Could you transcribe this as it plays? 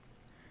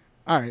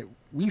All right,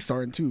 we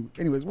starting too.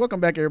 Anyways, welcome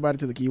back everybody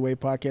to the Keyway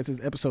Podcast. This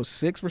is episode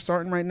 6 we're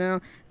starting right now.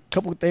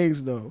 Couple of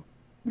things though.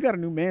 We got a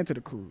new man to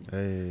the crew.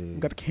 Hey. We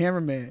got the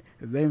cameraman.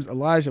 His name's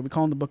Elijah. We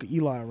call him the Book of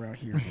Eli around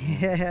here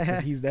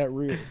because he's that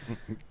real.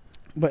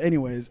 But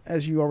anyways,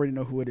 as you already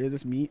know who it is,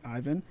 it's me,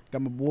 Ivan.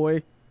 Got my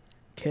boy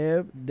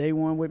Kev, day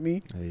one with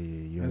me, Hey,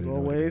 you as already know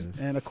what it always. is.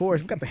 And of course,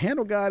 we got the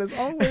handle guy as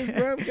always,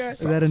 bro. We got Is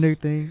that a new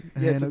thing?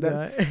 Yeah, Handle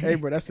that- guy? hey,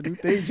 bro, that's the new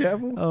thing,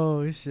 Javel.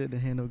 Oh shit, the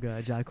handle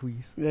guy,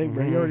 Jacquees. Hey,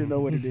 bro, you already know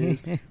what it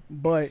is.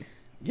 But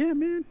yeah,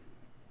 man.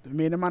 I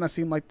mean, it might not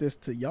seem like this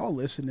to y'all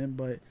listening,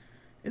 but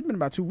it's been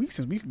about 2 weeks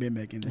since we've been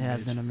making It this.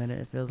 has bitch. been a minute.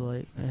 It feels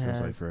like It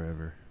feels like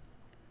forever.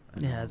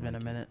 It has been a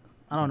minute.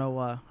 I don't know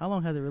why. How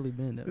long has it really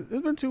been? Though? It's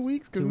been 2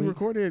 weeks because 2 we weeks?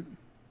 recorded.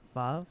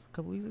 5? A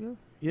couple weeks ago?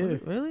 Yeah, Was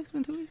it really? It's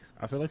been 2 weeks?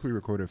 I feel like we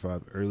recorded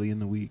 5 early in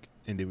the week,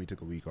 and then we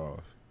took a week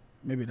off.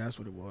 maybe that's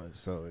what it was.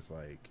 So it's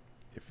like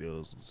it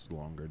feels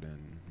longer than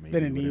maybe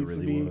Than it what needs it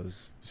to really be.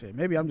 was. Shit,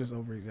 maybe I'm just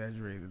over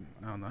exaggerating.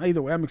 I don't know.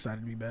 Either way, I'm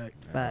excited to be back.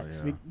 Facts.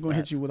 Yeah. We're gonna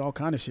hit you with all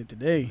kind of shit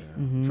today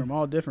Yeah. Mhm. from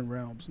all different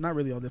realms. Not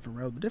really all different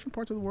realms, but different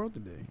parts of the world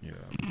today. Yeah,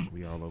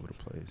 we all over the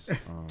place.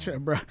 Sure,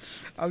 bro.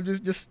 I'm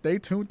just stay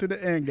tuned to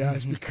the end,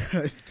 guys,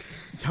 because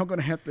y'all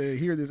gonna have to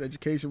hear this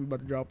education we about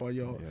to drop on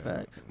y'all. Yeah.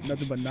 Facts.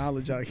 Nothing but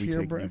knowledge out We here,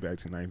 take bro. you back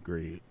to 9th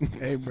grade.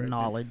 Hey, bro.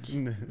 Knowledge.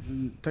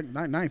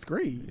 Ninth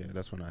grade. Yeah,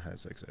 that's when I had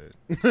sex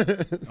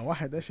ed. Oh, I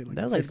had that shit like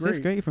That was in like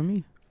fifth 6th grade for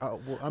me. Oh,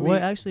 well, I Well,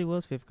 mean, actually, it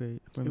was 5th grade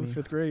for It me. was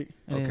 5th grade.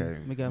 And then okay,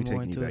 we got more taking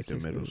you into it back to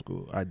 6th middle grade.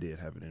 school. I did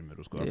have it in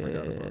middle school. I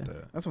forgot Yeah. about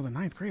that. That's was in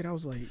ninth grade. I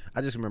was like,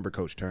 I just remember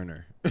Coach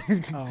Turner.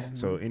 oh,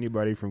 So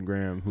anybody from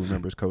Graham who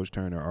remembers Coach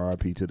Turner,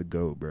 RIP to the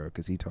GOAT, bro,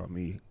 because he taught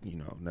me,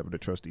 never to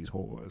trust these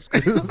whores.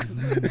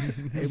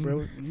 hey, bro,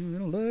 you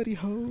don't love these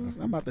hoes.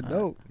 I'm about to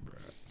dope.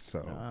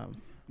 So,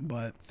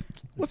 But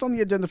what's on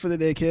the agenda for the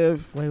day,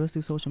 Kev? Wait, let's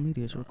do social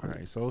media real all quick.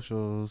 right,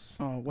 socials.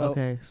 Oh, well,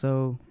 Okay,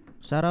 so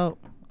shout out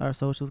our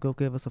socials. Go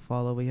give us a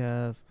follow. We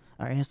have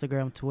our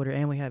Instagram, Twitter,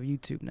 and we have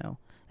YouTube now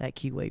at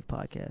Key Wave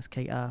Podcast,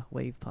 KI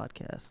Wave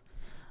Podcast.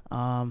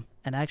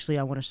 And actually,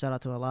 I want to shout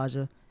out to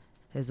Elijah.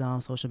 His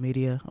social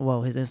media,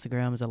 well, his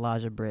Instagram is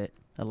Elijah Britt.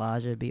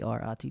 Elijah Britt.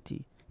 If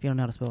you don't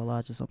know how to spell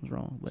Elijah, something's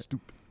wrong. But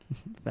stupid.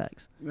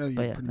 facts. Yeah,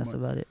 But yeah, pretty that's much.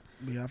 about it.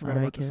 But yeah, I forgot All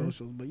right, about the Kev.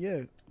 socials. But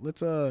yeah, let's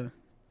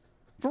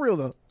for real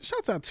though,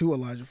 shouts out to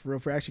Elijah for real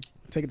for actually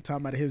taking the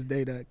time out of his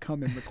day to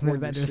come and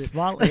record Back to this the shit.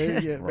 spotlight. Yeah,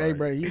 hey, Right.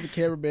 bro, he's a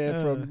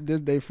cameraman from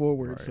this day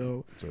forward. Right.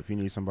 So So if you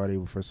need somebody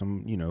for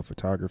some,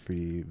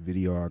 photography,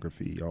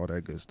 videography, all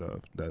that good stuff,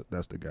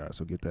 that's the guy.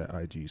 So get that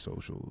IG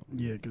social.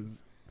 yeah,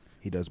 because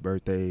He does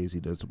birthdays, he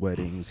does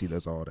weddings, he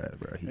does all that,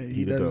 bro. he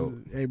He the does. GOAT.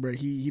 Hey, bro,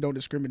 he don't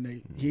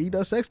discriminate. He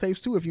does sex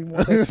tapes too if you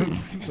want that too.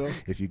 So.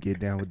 If you get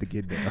down with the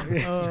get down.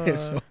 Yeah,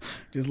 so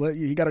just let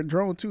you. He got a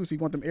drone too, so you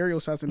want them aerial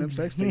shots and them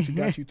sex tapes. He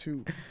got you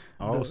too.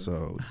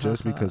 Also,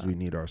 just because we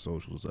need our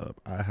socials up,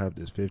 I have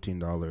this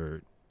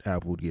 $15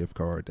 Apple gift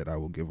card that I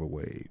will give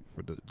away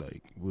for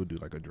we'll do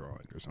like a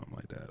drawing or something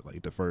like that.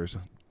 Like the first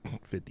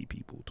 50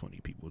 people, 20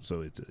 people.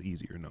 So it's an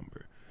easier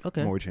number.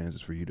 Okay. More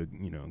chances for you to,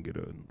 get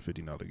a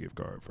 $15 gift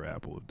card for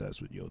Apple if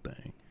that's what your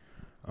thing.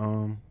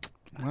 Wow,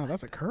 Wow,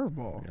 that's a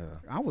curveball. yeah.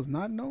 I was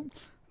not know.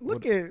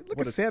 Look What- at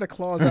what a- Santa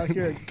Claus out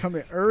here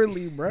coming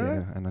early, bruh.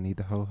 Yeah, and I need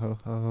the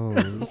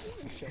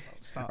ho-ho-hos.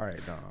 Stop. All right,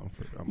 no,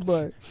 I'm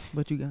But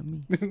But you got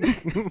me.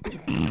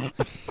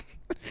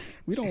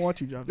 we don't want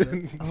you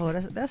dropping that. Oh,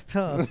 that's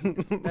tough.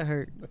 That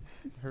hurt.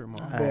 hurt my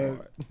All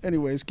heart. But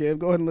anyways, Kev,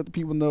 go ahead and let the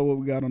people know what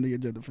we got on the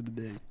agenda for the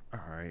day. All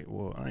right.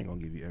 Well, I ain't gonna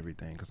give you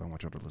everything because I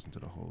want y'all to listen to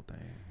the whole thing.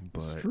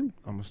 It's But true.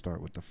 I'm gonna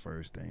start with the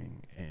first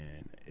thing,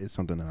 and it's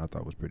something that I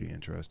thought was pretty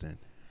interesting.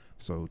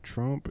 So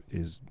Trump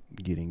is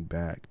getting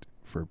backed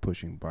for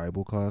pushing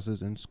Bible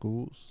classes in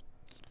schools.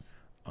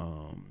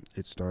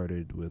 It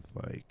started with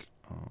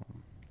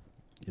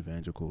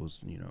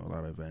evangelicals. A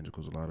lot of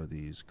evangelicals, a lot of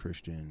these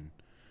Christian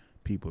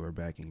people are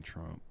backing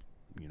Trump.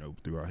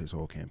 Throughout his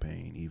whole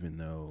campaign, even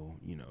though,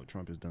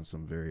 Trump has done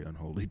some very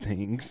unholy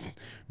things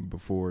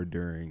before,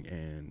 during,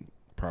 and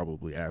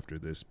probably after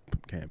this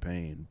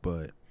campaign.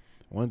 But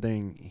one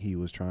thing he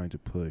was trying to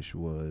push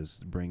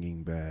was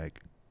bringing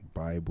back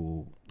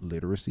Bible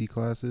literacy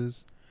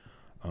classes.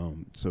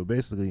 So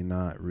basically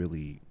not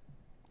really,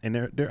 and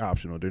they're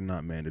optional. They're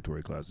not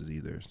mandatory classes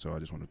either. So I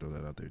just want to throw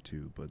that out there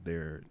too. But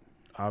they're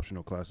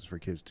optional classes for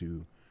kids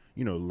to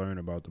learn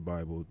about the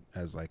Bible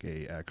as like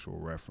a actual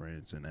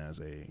reference and as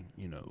a,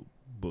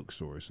 book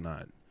source,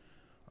 not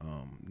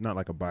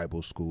like a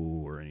Bible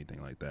school or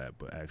anything like that,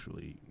 but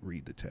actually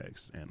read the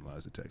text,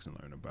 analyze the text, and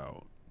learn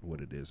about what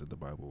it is that the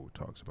Bible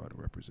talks about and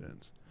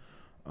represents.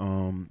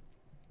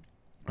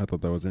 I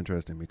thought that was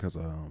interesting because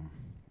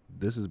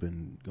this has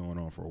been going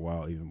on for a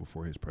while, even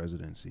before his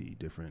presidency.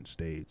 Different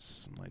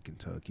states like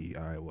Kentucky,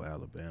 Iowa,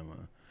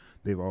 Alabama,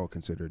 they've all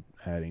considered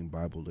adding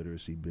Bible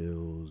literacy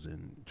bills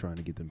and trying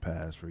to get them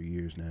passed for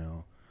years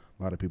now.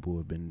 A lot of people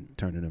have been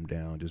turning them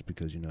down just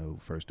because,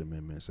 First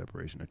Amendment,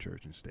 separation of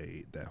church and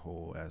state, that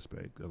whole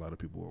aspect. A lot of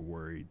people are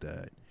worried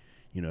that,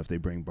 if they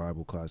bring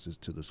Bible classes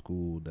to the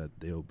school, that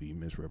they'll be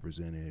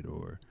misrepresented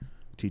or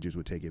teachers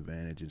would take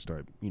advantage and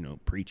start,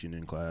 preaching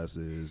in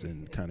classes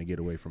and kind of get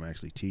away from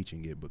actually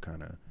teaching it, but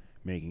kind of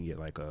making it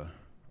like a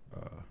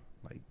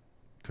like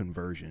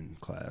conversion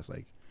class.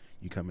 Like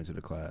you come into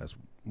the class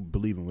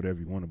believing whatever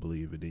you want to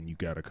believe, and then you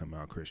got to come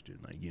out Christian.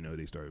 Like,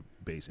 they start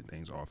basing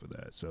things off of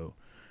that. So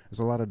there's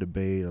a lot of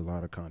debate, a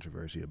lot of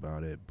controversy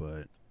about it,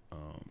 but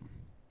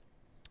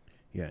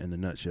yeah, in a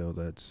nutshell,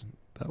 that's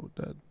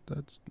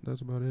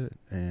about it.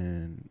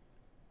 And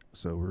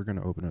so we're going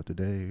to open up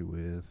today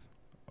with,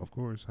 of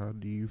course, how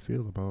do you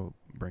feel about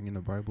bringing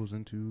the Bibles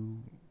into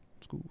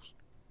schools?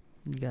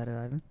 You got it,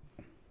 Ivan.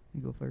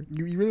 You go first.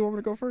 You really want me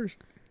to go first?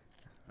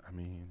 I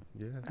mean,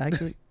 yeah.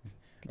 Actually,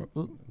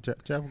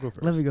 Jeff will go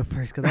first. let me go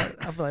first because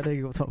I feel like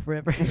they're going to talk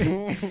forever.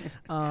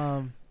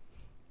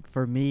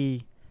 For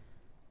me,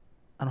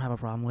 I don't have a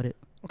problem with it.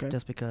 Okay.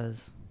 Just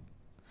because,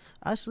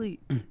 actually,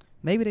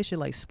 maybe they should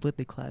like split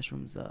the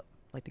classrooms up.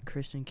 Like the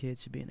Christian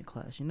kids should be in the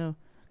class,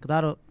 Because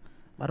I don't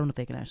know if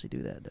they can actually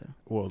do that though.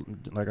 Well,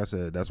 like I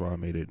said, that's why I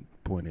made it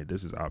pointed.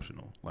 This is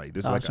optional. Like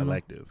this Optional? is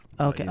like elective.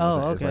 Okay.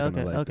 Like, Okay. it's like an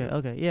elective.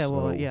 Okay. Yeah. So,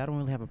 Well, yeah. I don't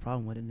really have a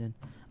problem with it then.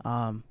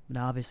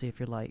 Now obviously, if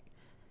you're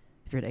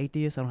an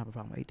atheist, I don't have a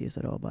problem with atheists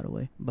at all, by the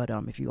way. But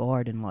if you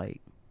are, then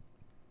like,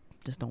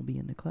 just don't be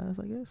in the class,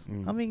 I guess.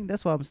 I mean,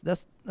 that's why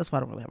that's why I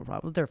don't really have a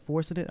problem. If they're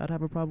forcing it, I'd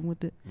have a problem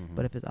with it. Mm-hmm.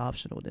 But if it's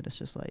optional, then it's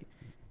just like,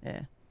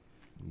 Yeah.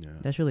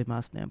 That's really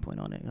my standpoint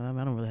on it. I mean,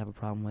 I don't really have a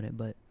problem with it,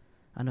 but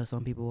I know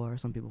some people are,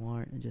 some people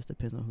aren't. It just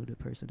depends on who the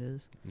person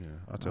is. Yeah,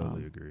 I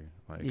totally agree.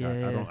 Like,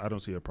 yeah. I don't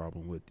see a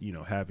problem with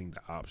having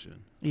the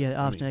option. Yeah, the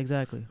option,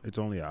 exactly. It's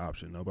only an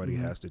option. Nobody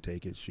has to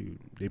take it. Shoot,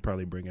 they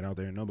probably bring it out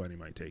there, and nobody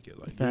might take it.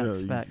 Like facts,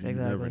 you exactly.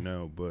 never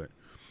know. But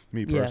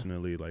me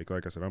personally, like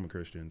I said, I'm a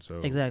Christian, so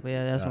exactly.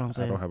 Yeah, that's what I'm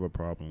saying. I don't have a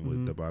problem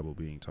with the Bible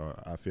being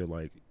taught. I feel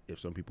like if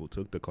some people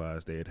took the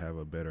class, they'd have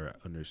a better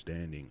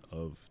understanding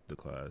of the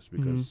class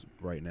because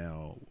right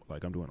now,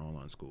 like I'm doing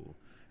online school.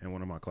 And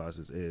one of my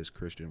classes is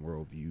Christian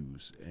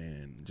worldviews,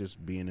 and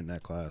just being in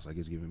that class, like,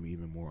 it's giving me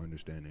even more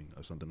understanding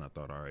of something I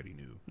thought I already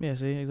knew. Yeah,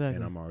 see, exactly.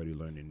 And I'm already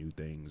learning new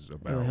things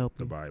about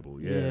the Bible.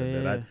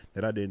 Yeah,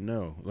 that I didn't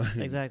know. Like,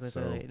 exactly.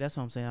 So that's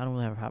what I'm saying. I don't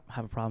really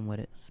have a problem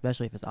with it,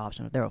 especially if it's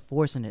optional. If they're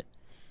forcing it,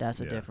 that's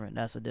a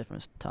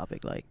different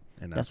topic. Like,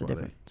 and that's a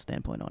different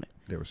standpoint on it.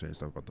 They were saying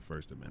stuff about the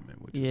First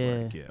Amendment, which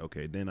is like,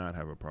 okay, then I'd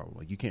have a problem.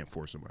 Like, you can't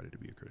force somebody to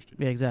be a Christian.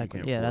 Yeah,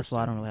 exactly. Yeah, that's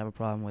why I don't really have a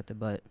problem with it.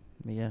 But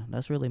yeah,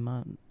 that's really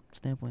my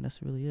standpoint. That's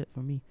really it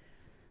for me.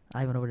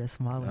 I even over there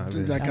smiling. I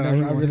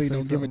really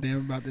don't give a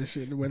damn about this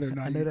shit, whether or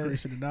not you're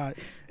Christian or not.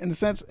 In the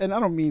sense, and I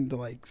don't mean to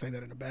like say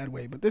that in a bad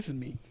way, but this is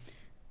me.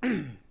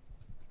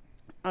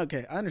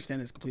 Okay, I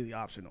understand it's completely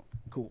optional.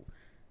 Cool.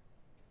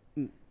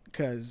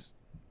 Because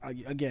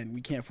again,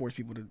 we can't force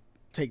people to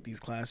take these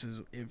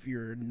classes if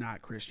you're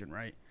not Christian,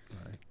 right?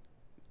 Right.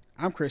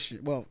 I'm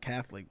Christian, well,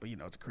 Catholic, but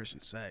it's a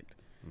Christian sect.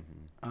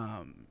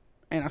 And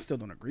I still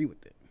don't agree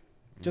with it.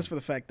 Just for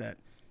the fact that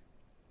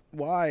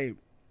why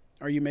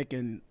are you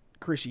making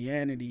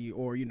Christianity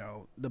or,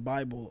 the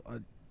Bible,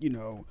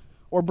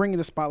 or bringing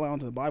the spotlight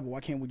onto the Bible?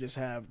 Why can't we just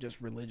have just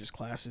religious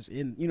classes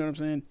in, you know what I'm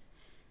saying?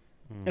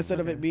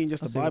 Instead of it being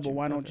just the Bible,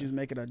 why don't you just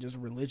make it a just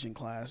religion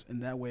class?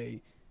 And that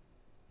way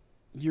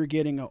you're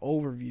getting an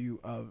overview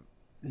of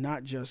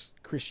not just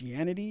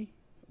Christianity,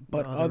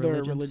 but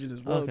other religions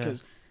as well.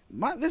 Because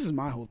this is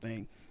my whole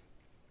thing.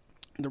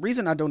 The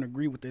reason I don't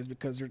agree with this is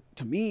because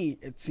to me,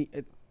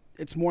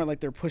 it's more like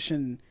they're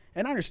pushing,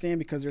 and I understand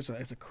because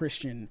it's a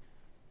Christian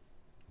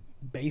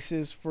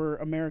basis for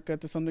America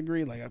to some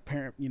degree. Like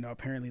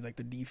apparently like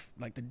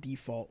the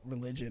default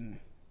religion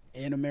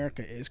in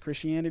America is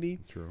Christianity.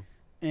 True.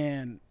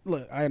 And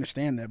look, I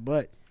understand that,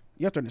 but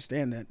you have to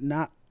understand that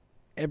not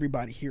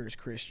everybody here is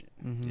Christian.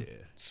 Yeah.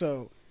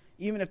 So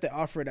even if they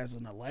offer it as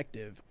an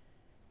elective,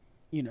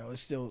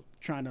 it's still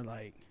trying to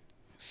like,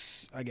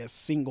 I guess,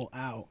 single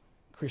out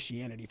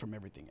Christianity from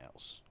everything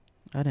else.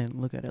 I didn't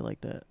look at it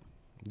like that.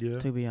 Yeah.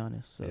 To be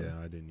honest. So. Yeah,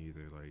 I didn't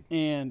either. Like,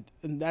 and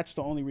that's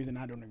the only reason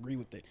I don't agree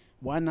with it.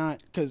 Why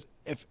not? Because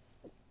if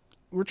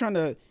we're trying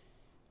to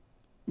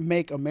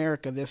make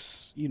America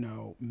this,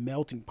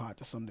 melting pot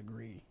to some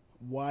degree,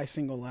 why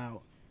single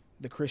out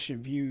the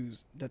Christian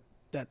views that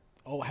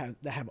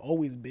have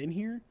always been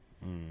here,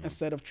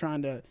 instead of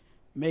trying to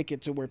make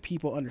it to where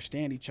people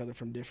understand each other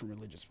from different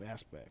religious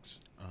aspects?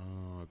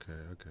 Oh, okay.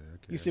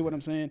 You see what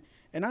I'm saying?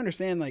 And I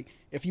understand, like,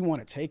 if you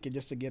want to take it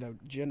just to get a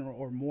general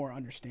or more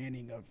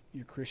understanding of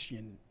your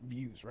Christian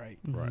views, right?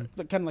 Right.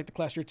 Kind of like the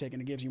class you're taking,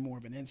 it gives you more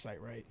of an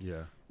insight, right?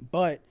 Yeah.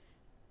 But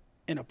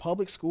in a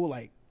public school,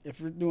 like,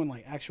 if you're doing,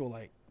 like, actual,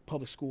 like,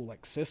 public school,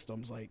 like,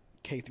 systems, like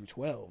K through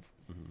 12,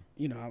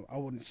 I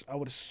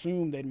would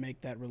assume they'd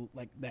make that,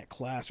 that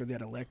class or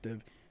that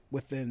elective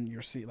within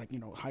your,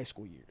 high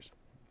school years.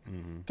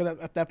 Because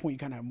at that point, you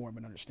kind of have more of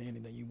an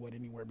understanding than you would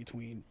anywhere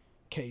between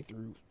K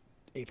through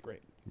 8th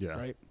grade. Yeah.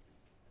 Right?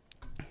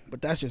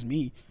 But that's just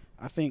me.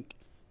 I think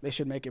they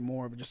should make it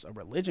more of just a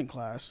religion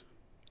class.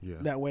 Yeah.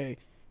 That way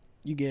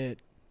you get,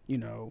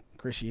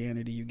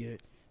 Christianity, you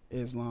get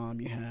Islam,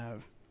 you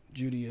have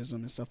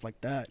Judaism and stuff like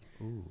that.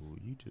 Ooh,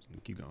 you just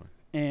keep going.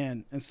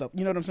 and stuff.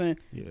 You know what I'm saying?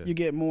 Yeah. You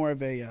get more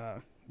of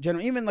a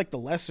general, even like the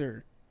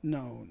lesser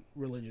known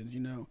religions,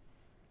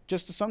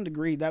 just to some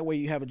degree. That way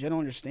you have a general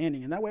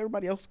understanding, and that way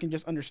everybody else can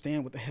just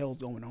understand what the hell's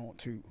going on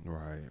too.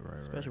 Right.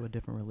 Especially with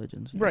different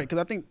religions. Right, because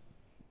I think,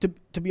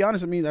 to be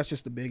honest with me, that's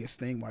just the biggest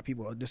thing why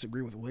people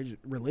disagree with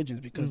religions,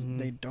 because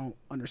they don't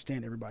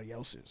understand everybody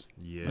else's.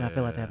 Yeah. And I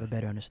feel like they have a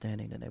better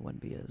understanding, then they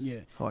wouldn't be as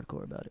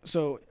hardcore about it.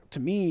 So to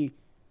me,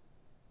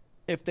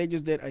 if they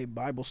just did a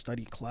Bible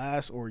study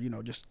class, or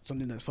just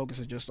something that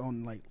focuses just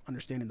on like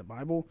understanding the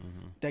Bible,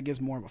 that gives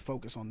more of a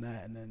focus on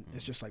that, and then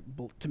it's just like,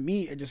 to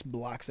me, it just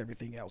blocks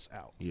everything else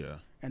out. Yeah.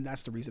 And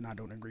that's the reason I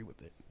don't agree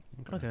with it.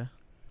 Okay.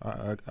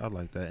 I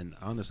like that, and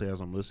honestly, as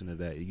I'm listening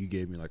to that, you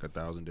gave me like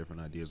 1,000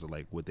 different ideas of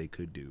like what they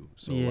could do.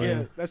 So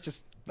Yeah, that's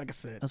just like I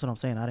said. That's what I'm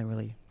saying. I didn't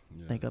really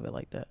think of it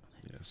like that.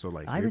 Yeah. So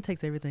like, Ivan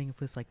takes everything and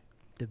puts like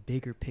the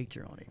bigger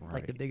picture on it,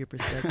 like the bigger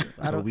perspective.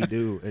 So we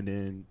do, and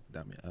then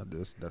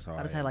that's how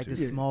I just had like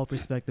this small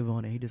perspective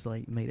on it. He just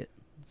like made it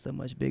so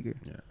much bigger.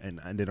 Yeah, and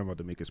then I'm about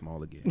to make it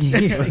small again.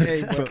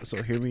 Hey,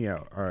 so hear me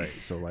out. All right.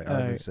 So like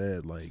Ivan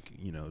said, like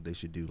they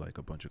should do like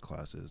a bunch of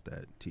classes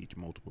that teach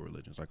multiple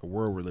religions, like a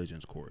world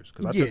religions course.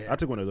 Because I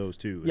took one of those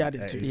too. Yeah, I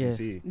did too.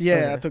 ACC.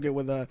 Yeah, I took it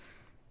with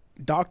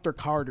Dr.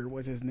 Carter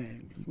was his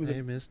name. He was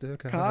hey, Mr.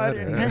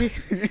 Carter.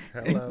 Hey.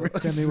 Hello.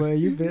 Tell me where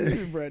you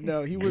been. Bro,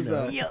 no, he was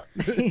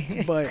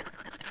but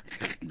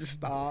just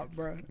stop,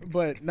 bro.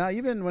 But now,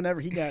 even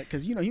whenever he got,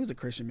 because he was a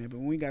Christian man, but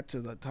when we got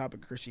to the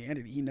topic of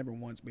Christianity, he never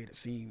once made it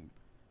seem,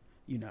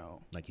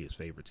 like his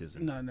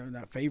favoritism. No,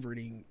 not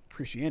favoriting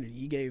Christianity.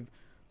 He gave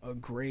a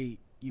great,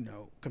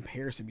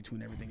 comparison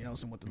between everything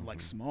else and what the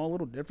like small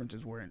little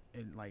differences were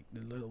in like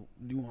the little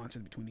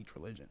nuances between each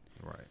religion.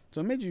 Right.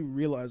 So it made you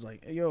realize,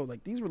 like, hey,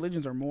 like these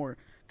religions are more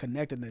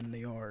connected than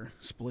they are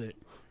split.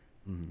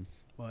 Mm-hmm.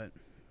 But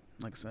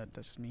like I said,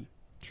 that's just me.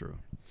 True.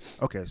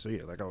 Okay, so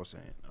yeah, like I was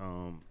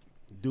saying,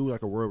 do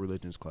like a world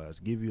religions class,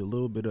 give you a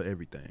little bit of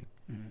everything,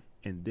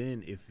 and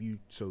then if you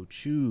so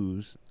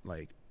choose,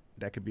 like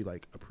that could be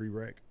like a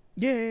prereq.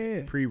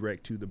 Yeah.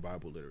 Prereq to the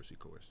Bible literacy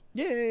course.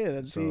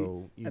 Yeah.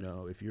 So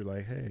if you're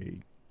like,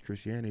 hey,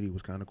 Christianity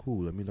was kind of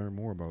cool, let me learn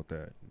more about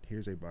that.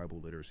 Here's a Bible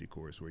literacy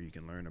course where you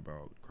can learn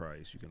about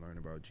Christ, you can learn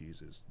about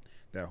Jesus,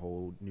 that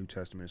whole New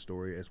Testament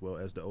story as well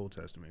as the Old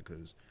Testament,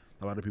 because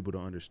a lot of people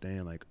don't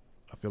understand. Like,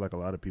 I feel like a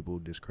lot of people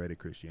discredit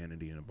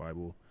Christianity in the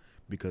Bible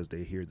because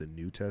they hear the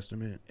New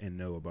Testament and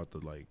know about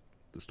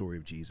the story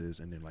of Jesus,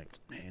 and then like,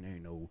 man, there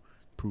ain't no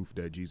proof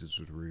that Jesus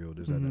was real,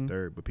 this, that, and the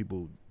third. But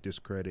people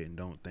discredit and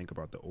don't think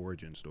about the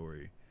origin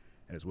story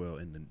as well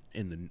in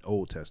the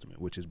Old Testament,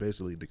 which is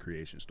basically the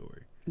creation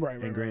story.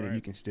 Right. And granted,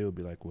 you can still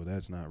be like, well,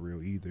 that's not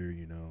real either,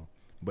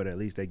 but at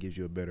least that gives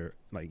you a better,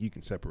 like, you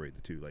can separate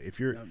the two. Like, if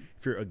you're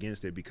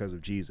against it because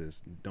of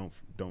Jesus, don't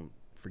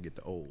forget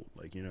the old,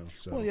 like,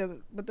 So well, yeah,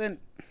 but then,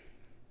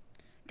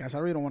 guys, I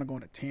really don't want to go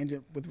on a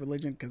tangent with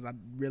religion because I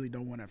really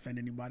don't want to offend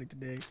anybody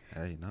today.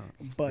 Hey, no,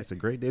 but it's a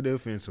great day to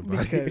offend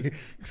somebody.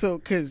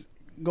 Because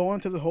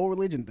going to the whole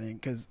religion thing,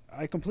 because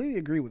I completely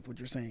agree with what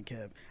you're saying,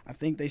 Kev. I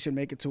think they should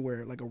make it to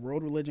where like a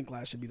world religion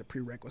class should be the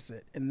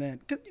prerequisite, and then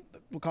cause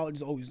what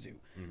colleges always do.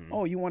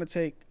 Oh, you want to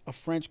take a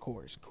French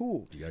course?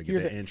 Cool. You gotta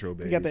get the intro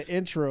base. You got the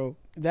intro.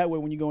 That way,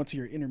 when you go into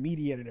your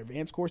intermediate and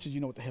advanced courses,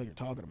 you know what the hell you're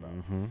talking about.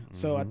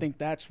 So I think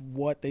that's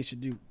what they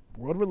should do.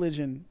 World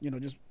religion,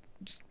 just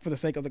for the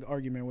sake of the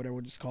argument, whatever,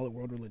 we'll just call it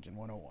World Religion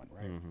 101,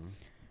 right?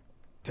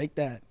 Take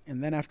that,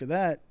 and then after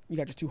that, you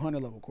got your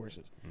 200 level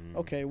courses.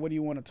 Okay, what do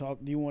you want to talk?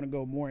 Do you want to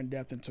go more in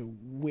depth into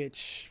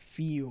which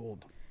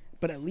field?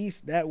 But at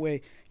least that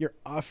way, you're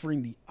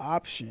offering the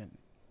option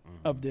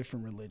of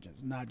different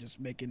religions, not just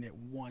making it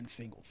one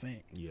single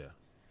thing. Yeah,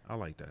 I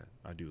like that.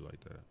 I do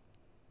like that.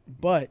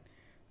 But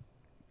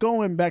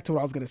going back to what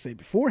I was going to say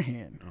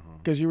beforehand,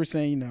 because you were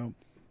saying,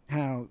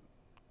 how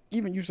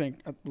even you're saying,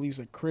 I believe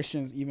that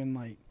Christians even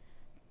like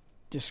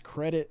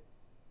discredit,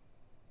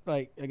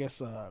 like, I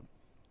guess,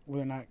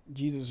 whether or not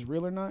Jesus is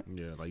real or not.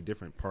 Yeah, like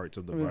different parts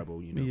of the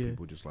Bible,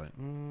 people just like,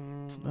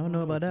 I don't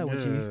know about that one,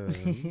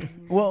 Chief.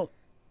 Well,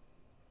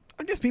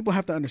 I guess people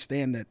have to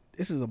understand that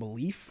this is a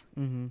belief.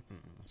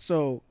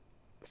 So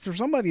for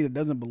somebody that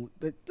doesn't believe,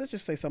 let's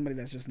just say somebody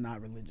that's just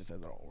not religious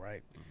at all,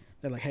 right?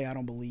 They're like, hey, I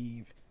don't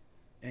believe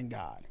in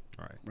God.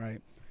 Right?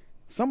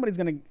 Somebody's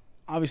going to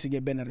obviously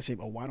get bent out of shape.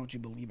 Oh, why don't you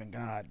believe in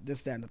God?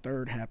 This, that, and the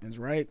third happens,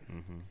 right?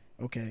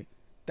 Okay.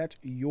 That's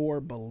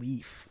your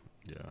belief.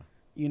 Yeah.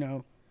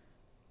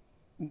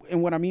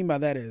 And what I mean by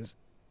that is,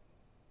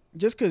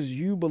 just because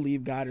you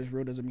believe God is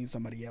real doesn't mean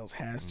somebody else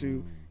has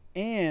to.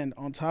 And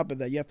on top of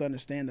that, you have to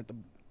understand that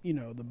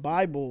the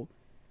Bible,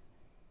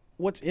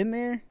 what's in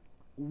there,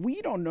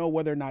 we don't know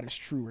whether or not it's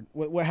true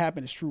or what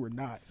happened is true or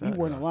not. We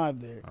weren't alive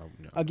there.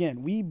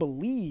 Again, we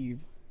believe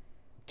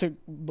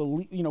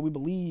we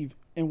believe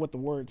in what the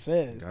word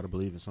says. Gotta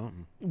believe in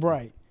something,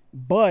 right?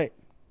 But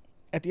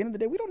at the end of the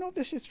day, we don't know if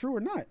this shit's true or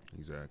not.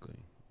 Exactly.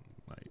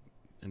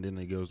 And then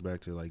it goes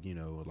back to like, a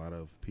lot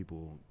of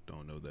people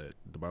don't know that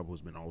the Bible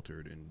has been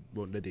altered, and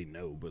well, that they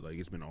know, but like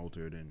it's been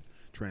altered and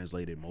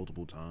translated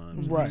multiple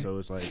times. Right. So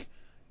it's like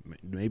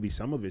maybe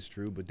some of it's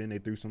true, but then they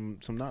threw some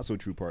not so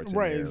true parts.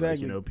 Right, in there.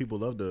 exactly. Like, people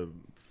love to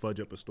fudge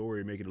up a story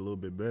and make it a little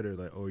bit better.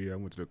 Like, oh yeah, I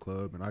went to the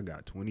club and I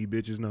got 20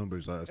 bitches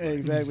numbers last night.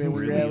 Exactly. In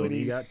Really, reality,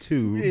 you got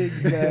 2.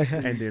 Exactly.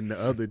 And then the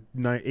other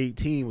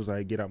 18 was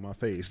like, get out my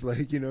face.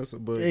 Like, so,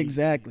 but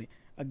exactly.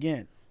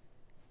 Again,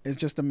 it's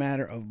just a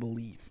matter of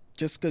belief.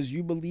 Just because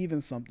you believe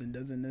in something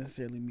doesn't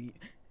necessarily mean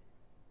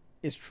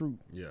it's true.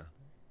 Yeah.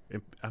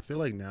 And I feel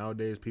like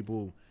nowadays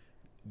people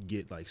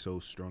get like so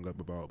strung up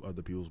about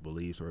other people's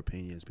beliefs or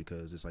opinions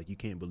because it's like you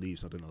can't believe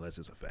something unless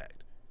it's a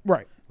fact.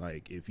 Right.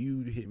 Like, if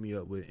you hit me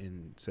up with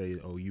and say,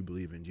 "Oh, you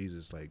believe in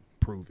Jesus," like,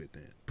 prove it.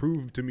 Then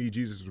prove to me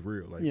Jesus is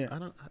real. Like, Yeah. I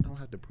don't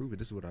have to prove it.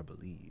 This is what I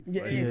believe.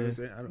 Yeah, Like, you know what I'm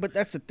saying? But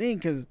that's the thing,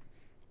 because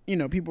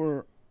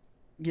people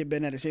get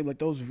bent out of shape, like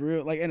those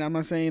real, like, and I'm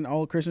not saying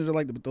all Christians are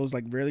like that, but those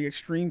like really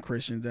extreme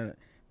Christians that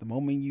the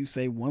moment you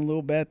say one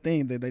little bad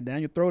thing, they down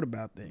your throat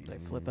about things. They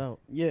flip out.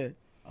 Yeah,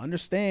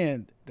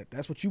 understand that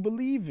that's what you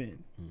believe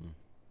in.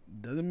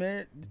 Mhm. Doesn't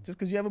matter, just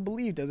because you have a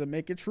belief doesn't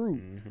make it true.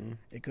 Mhm.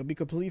 It could be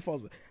completely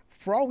false.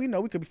 For all we know,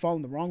 we could be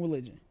following the wrong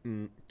religion,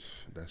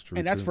 That's true.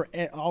 and that's too.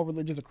 for all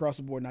religions across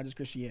the board, not just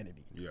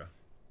Christianity. Yeah.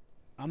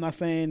 I'm not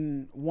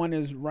saying one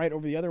is right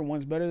over the other,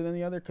 one's better than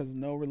the other, because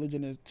no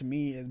religion is, to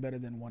me, is better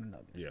than one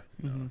another. Yeah.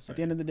 At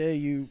the end of the day,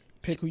 you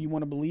pick who you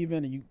want to believe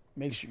in, and you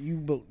make sure you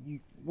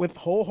with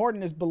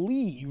wholeheartedness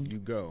believe You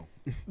go.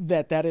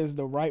 that is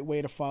the right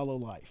way to follow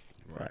life.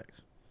 Right.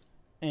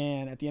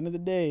 And at the end of the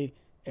day,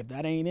 if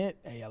that ain't it,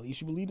 hey, at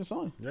least you believe in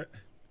something. Yeah.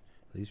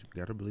 At least you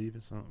gotta believe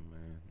in something,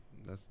 man.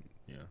 That's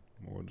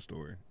more of the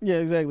story. Yeah,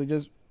 exactly.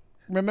 Just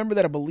remember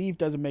that a belief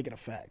doesn't make it a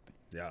fact.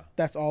 Yeah.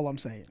 That's all I'm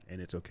saying.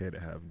 And it's okay to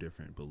have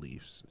different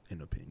beliefs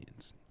and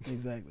opinions.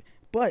 Exactly.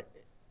 But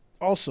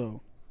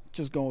also,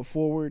 just going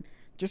forward,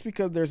 just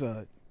because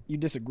you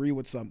disagree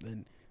with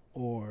something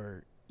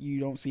or you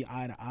don't see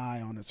eye to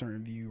eye on a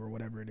certain view or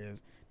whatever it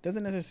is,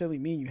 doesn't necessarily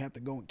mean you have to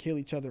go and kill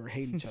each other or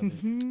hate each other.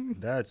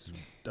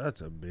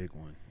 That's a big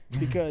one.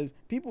 Because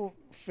people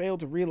fail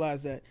to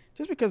realize that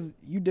just because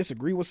you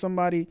disagree with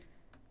somebody,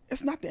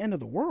 it's not the end of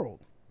the world.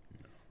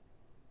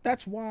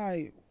 That's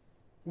why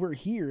we're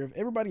here. If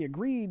everybody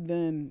agreed,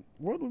 then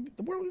the world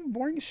would be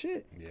boring as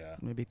shit. Yeah.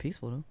 It'd be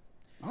peaceful though.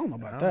 I don't know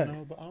about I that. don't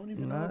know, but I don't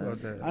even know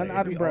about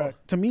that.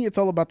 To me, it's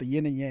all about the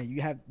yin and yang.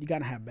 You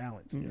gotta have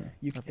balance. Yeah.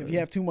 If you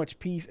have too much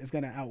peace, it's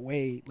gonna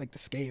outweigh like the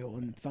scale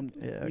and some.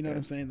 Yeah, You know what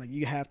I'm saying? Like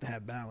you have to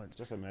have balance.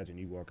 Just imagine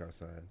you walk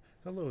outside.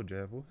 Hello,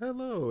 Javel.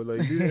 Hello.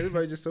 Like, dude,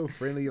 everybody's just so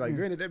friendly. Like,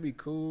 granted, that'd be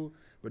cool,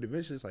 but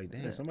eventually it's like,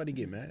 damn, somebody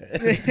get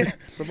mad.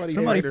 somebody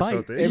Somebody fight or fight.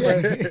 something.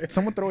 Everybody-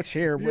 someone throw a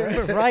chair, bro.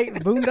 Right,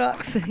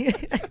 boondocks.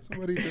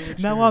 Somebody throw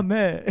a Now chair. I'm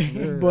mad.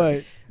 Yeah.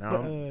 But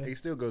Now, it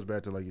still goes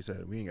back to, like you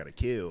said, we ain't got to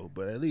kill,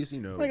 but at least,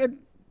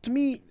 to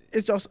me,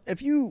 it's just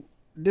if you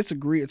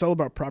disagree, it's all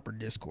about proper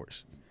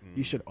discourse.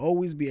 You should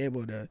always be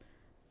able to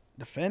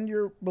defend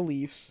your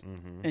beliefs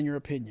and your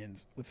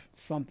opinions with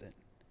something.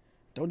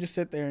 Don't just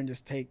sit there and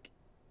just take,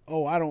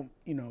 oh, I don't,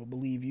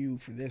 believe you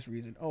for this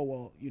reason. Oh,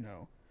 well,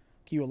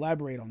 can you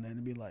elaborate on that?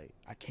 And be like,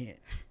 I can't.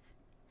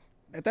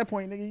 At that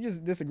point, nigga, you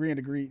just disagree and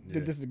agree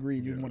to disagree.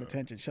 You want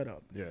attention. Shut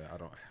up. yeah, I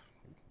don't.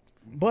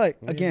 But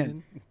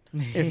again,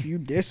 if you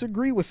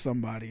disagree with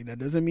somebody, that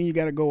doesn't mean you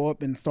got to go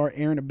up and start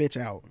airing a bitch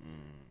out.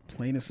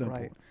 Plain and simple.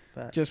 Right.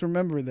 Fact. Just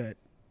remember that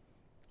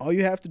all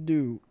you have to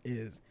do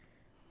is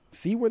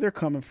see where they're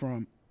coming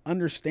from,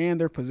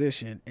 understand their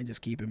position, and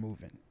just keep it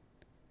moving.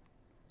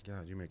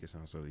 God, you make it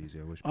sound so easy.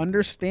 I wish. people-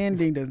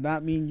 Understanding does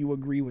not mean you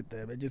agree with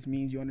them. It just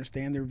means you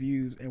understand their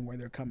views and where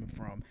they're coming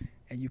from,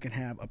 and you can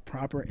have a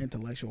proper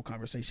intellectual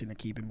conversation and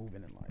keep it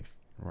moving in life.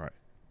 Right,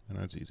 and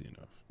that's easy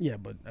enough. Yeah,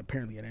 but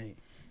apparently it ain't.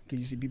 Because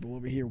you see people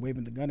over here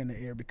waving the gun in the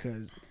air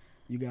because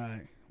you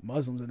got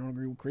Muslims that don't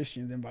agree with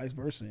Christians and vice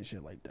versa and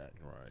shit like that.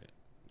 Right.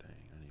 Dang,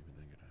 I didn't even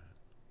think of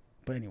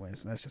that. But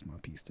anyways, that's just my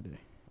piece today.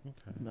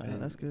 Okay. Nah,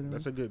 And that's good,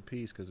 That's a good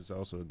piece because it's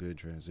also a good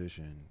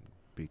transition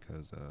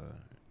because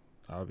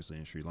obviously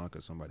in Sri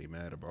Lanka somebody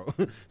mad about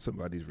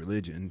somebody's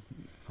religion,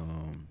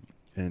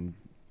 and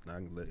I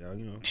can let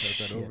y'all pass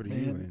that over to you.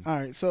 And All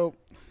right, so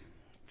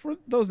for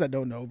those that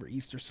don't know, over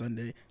Easter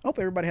Sunday, I hope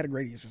everybody had a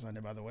great Easter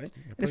Sunday, by the way. And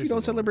if praise you the don't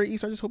Lord. celebrate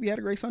Easter, I just hope you had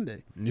a great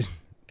Sunday.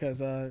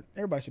 Because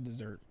everybody should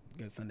deserve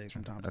good Sundays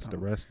from time That's to the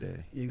time. rest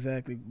day.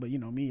 Exactly. But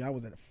me, I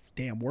was at a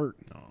damn work.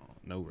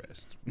 No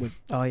rest.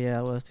 Oh yeah,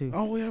 I was too.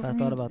 Oh, yeah. I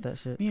thought about that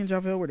shit. Me and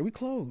Javel were there. We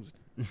closed.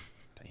 Damn.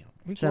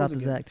 We Shout out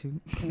closed to again. Zach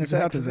too. Yeah,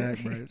 shout out to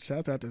Zach, bro.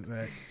 Shout out to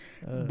Zach.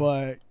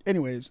 But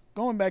anyways,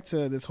 going back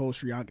to this whole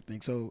Sri Lanka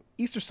thing. So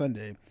Easter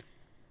Sunday,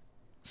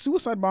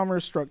 suicide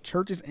bombers struck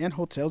churches and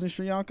hotels in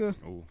Sri Lanka.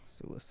 Oh,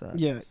 Suicide.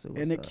 Yeah, Suicide.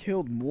 and it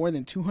killed more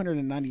than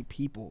 290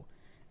 people,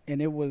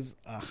 and it was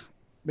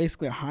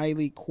basically a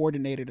highly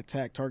coordinated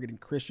attack targeting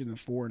Christians and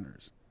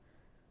foreigners.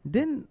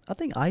 I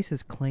think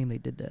ISIS claimed they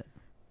did that?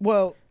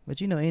 Well,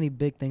 But any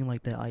big thing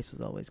like that, ISIS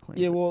always claims.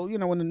 yeah, it. well,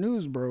 when the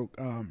news broke,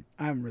 I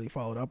haven't really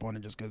followed up on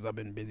it just because I've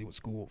been busy with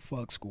school.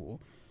 Fuck school,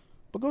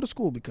 but go to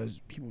school because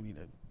people need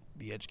to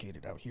be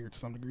educated out here to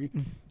some degree.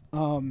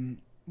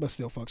 But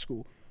still, fuck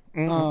school.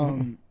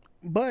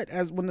 But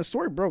as when the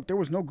story broke, there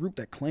was no group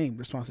that claimed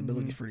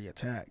responsibilities for the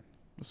attack.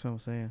 That's what I'm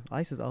saying.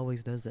 ISIS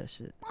always does that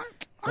shit. So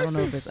I ISIS,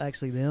 don't know if it's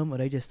actually them or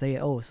they just say,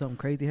 "Oh, something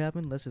crazy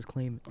happened. Let's just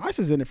claim it."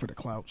 ISIS in it for the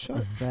clout. Shut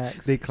up.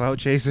 Facts. They clout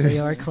chasers. They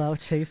are cloud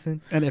chasing.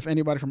 And if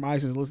anybody from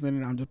ISIS is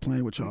listening, I'm just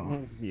playing with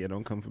y'all. Yeah,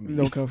 don't come for me.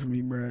 Don't come for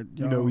me, bro.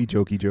 You know we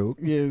jokey joke.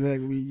 Yeah,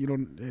 exactly. You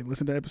don't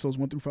listen to episodes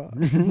 1 through 5.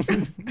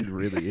 It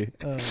really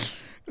is.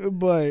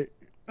 But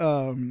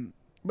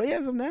yeah,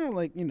 so now,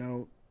 like, you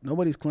know,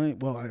 nobody's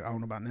claimed. Well, I don't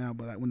know about now,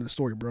 but like, when the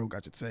story broke,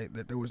 I should say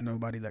that there was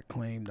nobody that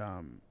claimed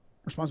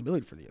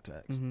responsibility for the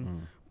attacks. Mm-hmm.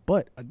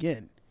 But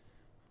again,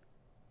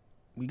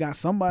 we got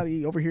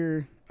somebody over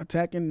here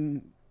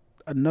attacking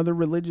another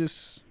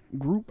religious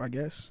group, I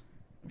guess,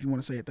 if you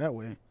want to say it that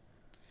way.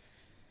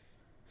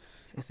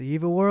 It's the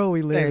evil world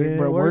we live Hey, in.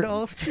 bro, Word to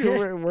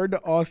Austin. Word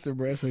to Austin,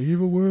 bro. It's an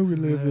evil world we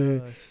live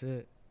in. Oh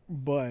shit.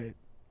 But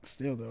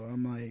still, though,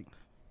 I'm like,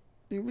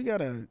 dude, we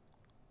gotta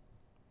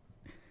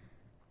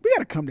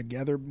come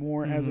together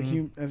more as a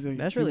human.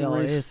 That's really all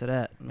it is to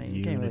that. I mean,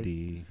 you can't really,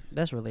 Unity.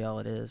 that's really all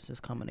it is.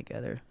 Just coming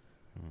together.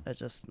 That's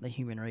just the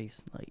human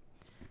race. Like,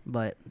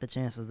 but the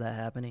chances of that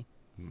happening,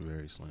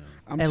 Very slim.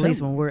 at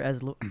least when we're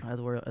as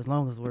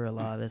long as we're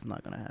alive, it's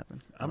not gonna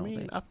happen. I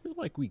mean, I feel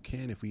like we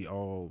can if we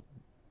all,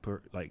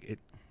 like it.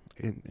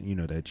 You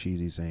know that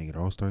cheesy saying, "It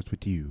all starts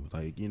with you."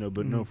 Like, you know,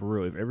 but no, for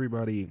real. If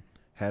everybody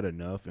had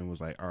enough and was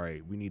like, "All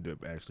right, we need to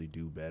actually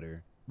do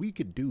better," we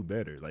could do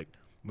better. Like,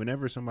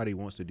 whenever somebody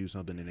wants to do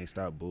something and they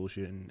stop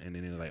bullshitting and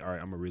then they're like, "All right,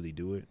 I'm gonna really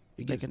do it,"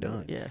 it gets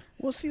done. Yeah.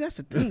 Well, see, that's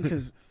the thing,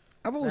 because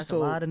I've always That's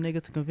told. a lot of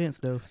niggas to convince,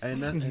 though.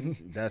 And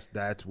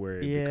that's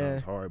where it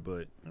becomes hard.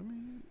 But I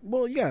mean,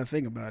 Well, you gotta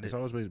think about it's it.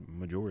 always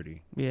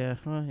majority. Yeah.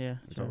 Well, yeah.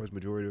 It's sure. always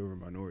majority over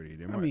minority.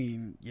 I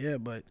mean, yeah,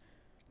 but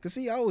because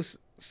see, I always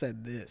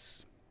said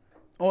this.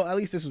 Well, at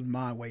least this was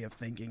my way of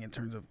thinking in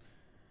terms of,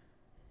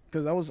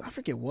 because I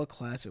forget what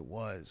class it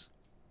was,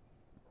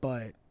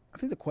 but I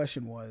think the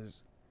question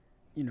was,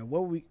 you know,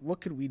 what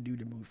could we do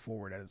to move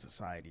forward as a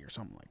society or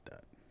something like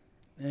that.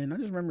 And I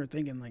just remember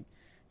thinking, like,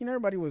 you know,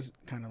 everybody was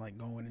kind of like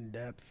going in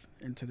depth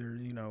into their,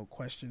 you know,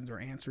 questions or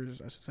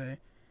answers, I should say.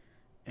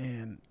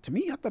 And to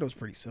me, I thought it was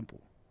pretty simple.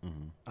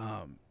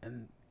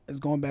 And it's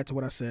going back to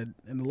what I said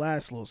in the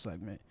last little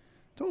segment.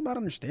 It's all about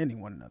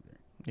understanding one another.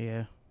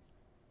 Yeah.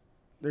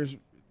 There's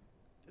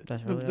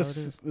That's really all it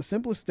is. the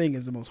simplest thing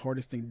is the most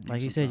hardest thing to do.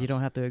 Like you said, you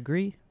don't have to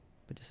agree,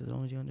 but just as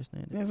long as you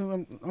understand it. Yeah,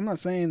 so I'm not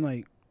saying,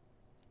 like,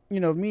 you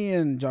know, me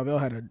and Javel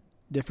had a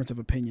difference of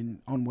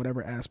opinion on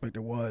whatever aspect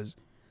it was,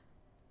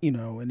 you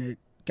know, and it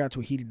got to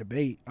a heated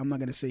debate. I'm not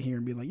gonna sit here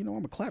and be like, you know, I'm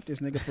gonna clap this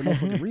nigga for no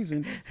fucking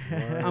reason.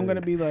 I'm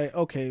gonna be like,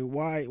 okay,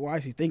 why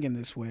is he thinking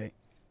this way?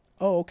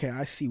 Oh, okay,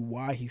 I see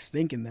why he's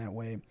thinking that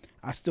way.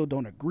 I still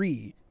don't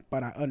agree,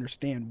 but I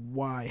understand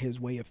why his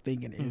way of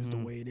thinking is the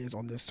way it is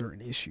on this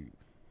certain issue.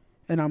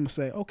 And I'm gonna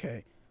say,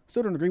 okay,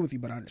 still don't agree with you,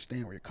 but I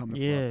understand where you're coming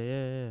from.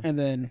 Yeah. And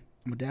then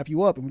I'm gonna dap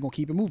you up, and we're gonna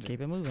keep it moving.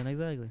 Keep it moving,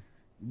 exactly.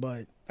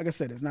 But like I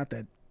said, it's not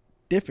that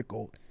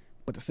difficult.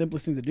 But the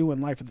simplest thing to do in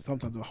life is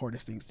sometimes the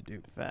hardest things to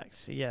do.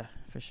 Facts. Yeah,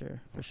 for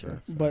sure.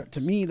 But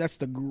to me, that's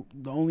the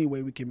only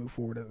way we can move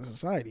forward as a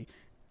society.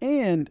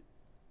 And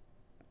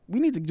we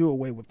need to do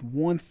away with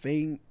one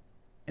thing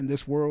in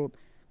this world,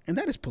 and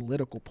that is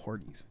political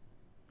parties.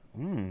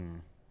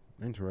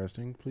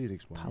 Interesting. Please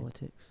explain.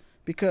 Politics.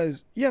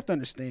 Because you have to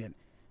understand,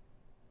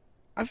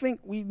 I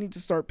think we need to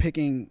start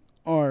picking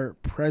our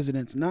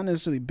presidents, not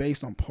necessarily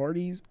based on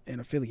parties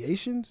and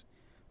affiliations,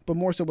 but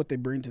more so what they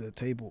bring to the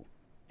table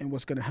and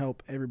what's going to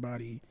help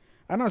everybody.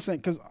 I'm not saying,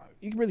 because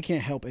you really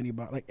can't help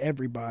anybody, like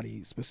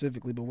everybody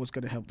specifically, but what's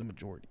going to help the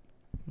majority.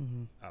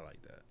 I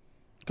like that.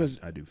 Because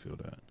I do feel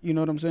that. You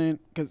know what I'm saying?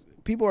 Because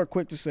people are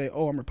quick to say,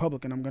 "Oh, I'm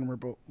Republican. I'm going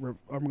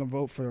to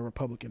vote for a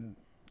Republican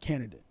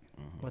candidate,"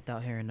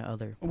 without hearing the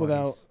other parties.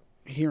 without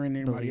hearing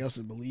anybody Beliefs.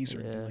 else's beliefs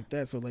or anything like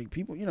that. So, like,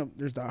 people, you know,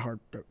 there's diehard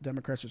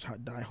Democrats, there's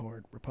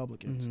diehard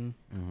Republicans,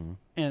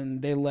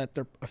 and they let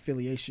their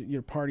affiliation,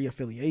 your party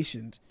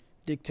affiliations,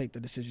 dictate the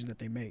decisions that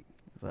they make.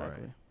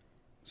 Exactly. Right.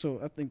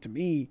 So, I think to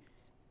me,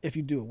 if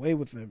you do away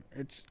with them,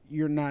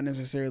 you're not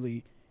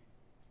necessarily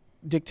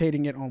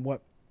dictating it on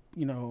what,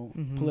 you know,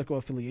 political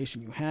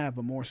affiliation you have,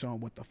 but more so on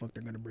what the fuck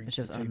they're going to bring It's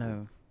to just the table.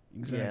 unknown.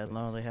 Exactly. Yeah, as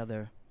long as they have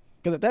their.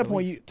 Because at that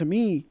point, to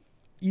me,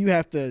 you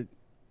have to.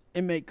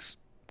 It makes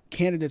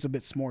candidates a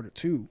bit smarter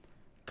too,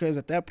 because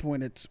at that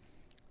point it's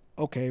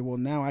okay. Well,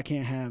 now I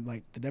can't have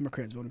like the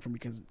Democrats voting for me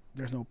because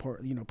there's no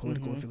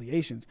political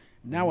affiliations.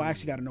 Now I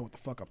actually got to know what the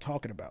fuck I'm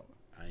talking about.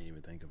 I didn't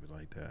even think of it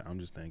like that. I'm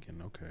just thinking,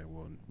 okay,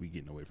 well, we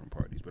getting away from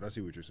parties, but I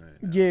see what you're saying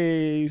now.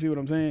 Yeah, you see what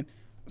I'm saying?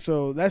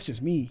 So that's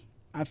just me.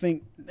 I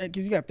think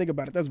because you got to think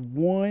about it. That's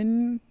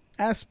one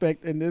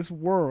aspect in this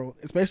world,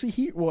 especially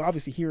here. Well,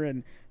 obviously here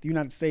in the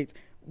United States,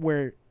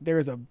 where there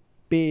is a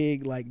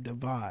big like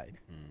divide.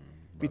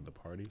 By the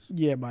parties?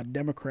 Yeah, by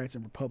Democrats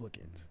and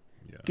Republicans.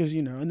 Yeah. Because,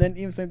 you know, and then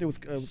even same thing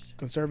with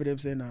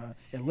conservatives and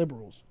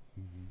liberals.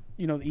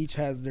 You know, each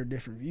has their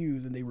different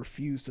views and they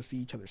refuse to see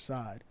each other's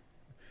side.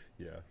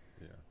 Yeah.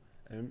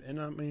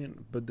 And I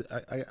mean, but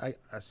I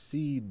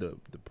see the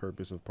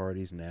purpose of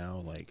parties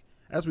now. Like,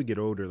 as we get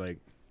older, like,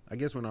 I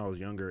guess when I was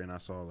younger and I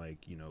saw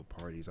like, you know,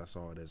 parties, I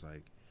saw it as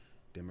like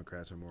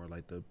Democrats are more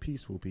like the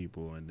peaceful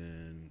people, and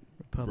then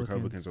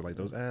Republicans are like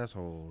those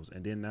assholes.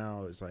 And then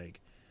now it's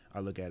like I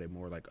look at it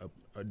more like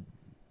a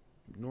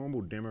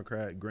normal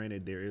Democrat.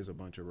 Granted, there is a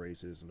bunch of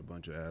racists and a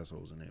bunch of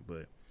assholes in it,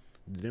 but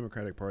the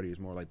Democratic Party is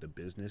more like the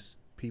business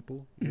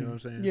people. You know what I'm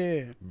saying?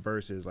 Yeah.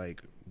 Versus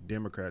like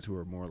Democrats who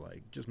are more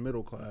like just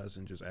middle class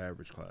and just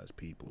average class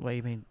people. What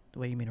you mean?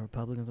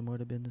 Republicans are more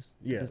the business?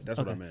 Yeah, business? that's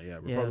what I meant. Yeah,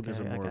 Republicans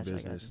okay, are more I gotcha,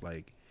 business.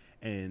 Like,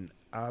 and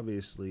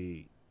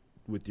obviously,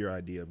 with your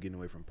idea of getting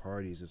away from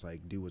parties, it's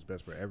like do what's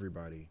best for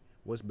everybody.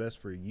 What's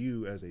best for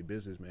you as a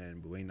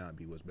businessman may not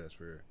be what's best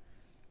for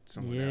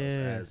someone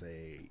else as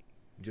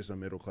just a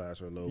middle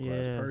class or low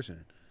class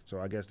person. So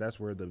I guess that's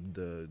where the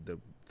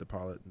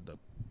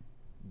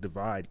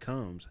divide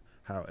comes.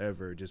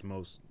 However, just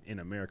in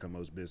America,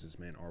 most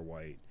businessmen are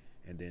white,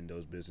 and then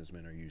those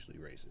businessmen are usually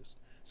racist.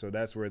 So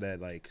that's where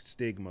that like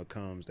stigma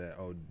comes that,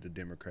 oh, the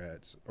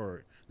Democrats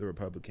or the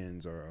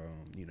Republicans are,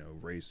 you know,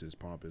 racist,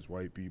 pompous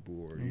white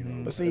people, or, you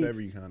know, but see,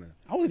 whatever you kind of.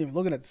 I wasn't even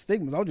looking at the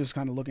stigmas. I was just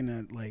kind of looking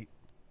at like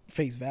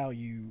face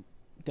value,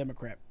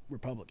 Democrat,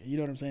 Republican. You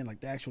know what I'm saying? Like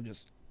the actual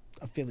just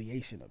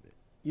affiliation of it.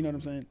 You know what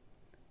I'm saying?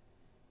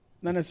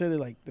 Not necessarily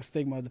like the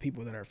stigma of the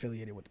people that are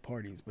affiliated with the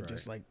parties, but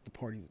just like the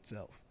parties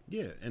itself.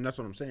 Yeah, and that's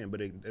what I'm saying.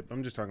 But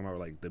I'm just talking about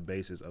like the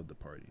basis of the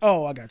parties.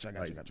 Oh, I got you.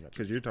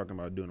 Because you're talking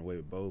about doing away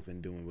with both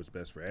and doing what's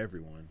best for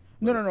everyone.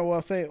 No.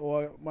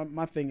 Well,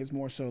 my thing is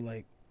more so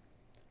like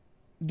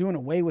doing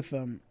away with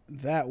them.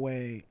 That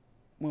way,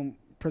 when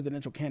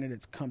presidential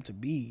candidates come to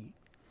be,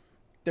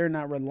 they're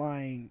not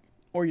relying,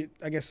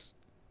 I guess.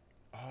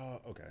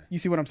 Okay. You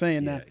see what I'm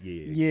saying now?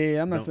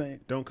 Yeah. I'm not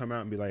saying. Don't come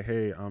out and be like,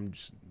 hey, I'm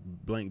just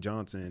Blank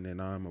Johnson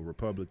and I'm a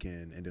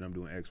Republican and then I'm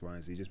doing X, Y,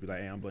 and Z. Just be like,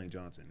 hey, I'm Blank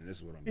Johnson and this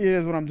is what I'm doing. Yeah,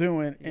 this is what I'm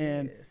doing.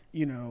 And,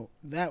 you know,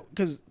 that,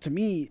 because to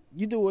me,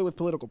 you do away with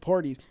political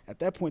parties, at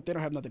that point, they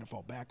don't have nothing to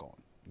fall back on.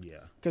 Yeah.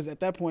 Because at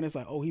that point, it's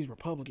like, oh, he's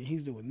Republican,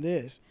 he's doing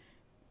this.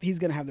 He's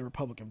going to have the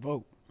Republican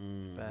vote.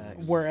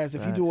 Facts. Whereas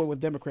if you do it with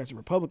Democrats and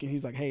Republicans,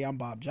 he's like, hey, I'm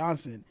Bob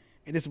Johnson.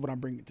 And this is what I'm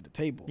bringing to the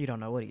table. You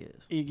don't know what he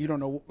is. You don't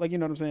know, like, you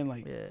know what I'm saying?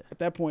 Like, at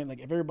that point, like,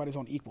 if everybody's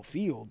on equal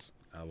fields.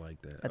 I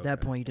like that. At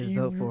that point, you just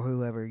vote for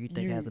whoever you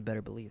think has a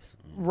better beliefs.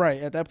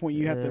 Right. At that point,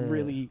 you have to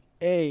really,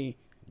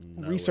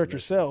 research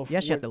yourself.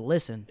 Yes, you have to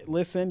listen.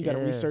 You got to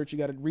research. You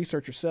got to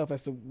research yourself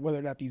as to whether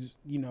or not these,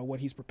 you know, what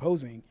he's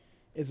proposing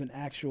is an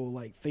actual,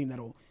 like, thing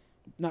that'll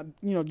not,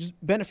 you know, just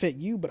benefit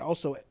you, but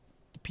also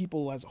the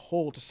people as a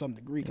whole to some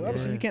degree. Because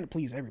obviously, you can't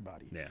please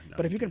everybody. Yeah,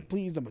 but if you can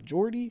please the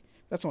majority,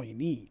 that's all you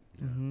need.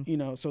 Mm-hmm. You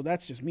know, so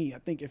that's just me. I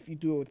think if you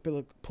do it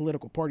with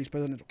political parties,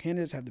 presidential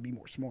candidates have to be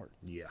more smart.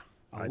 Yeah.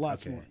 A lot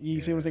smart. You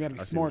see what I'm saying? Got to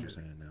be smarter.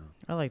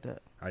 I like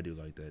that. I do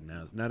like that.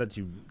 Now that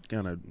you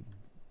kind of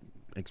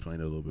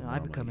explained it a little bit more.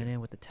 I've been coming in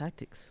with the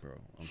tactics. Bro,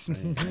 I'm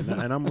saying.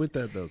 and I'm with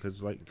that, though,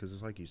 because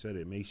it's like you said,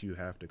 it makes you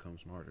have to come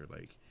smarter.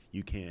 Like,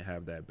 you can't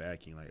have that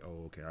backing, like,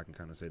 oh, okay, I can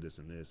kind of say this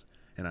and this,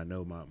 and I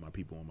know my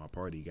people on my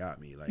party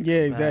got me. Like, yeah,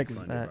 exactly.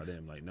 Funded by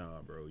them. Like,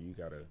 nah, bro, you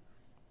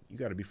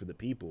gotta be for the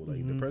people.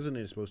 Like, the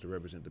president is supposed to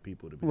represent the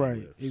people to be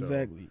with.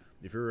 Exactly. So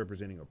if you're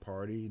representing a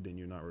party, then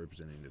you're not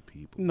representing the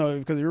people. No,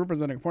 because you're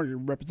representing a party, you're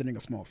representing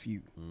a small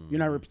few. You're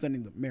not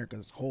representing America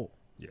as a whole.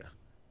 Yeah.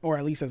 Or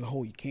at least as a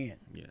whole, you can.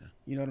 Yeah.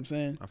 You know what I'm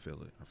saying? I feel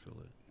it.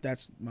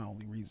 That's my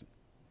only reason.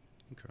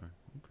 Okay.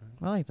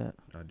 I like that.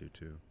 I do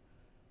too.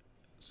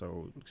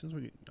 So since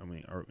is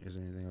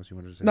there anything else you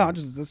wanted to say? No,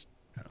 just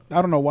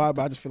I don't know why,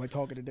 but I just feel like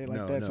talking today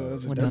like that. So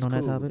we're done on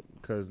that topic.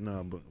 Because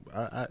but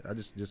I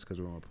just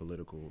because we're on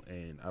political,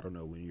 and I don't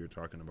know, when you're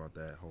talking about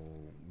that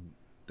whole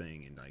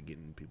thing and like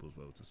getting people's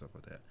votes and stuff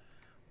like that,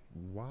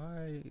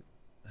 why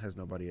has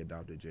nobody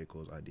adopted J.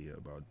 Cole's idea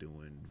about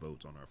doing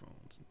votes on our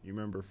phones? You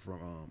remember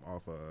from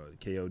off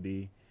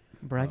KOD?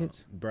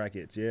 Brackets,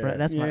 yeah.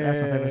 That's my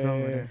favorite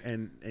song. Right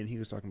there. And he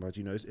was talking about,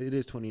 you know, it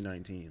is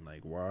 2019.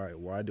 Like,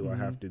 why do I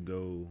have to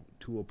go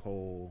to a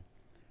poll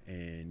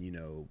and, you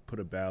know, put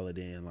a ballot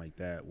in like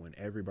that when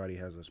everybody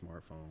has a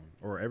smartphone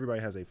or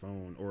everybody has a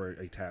phone or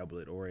a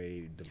tablet or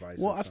a device?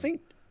 Well, I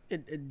think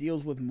it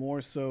deals with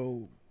more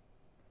so,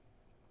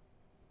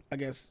 I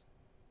guess,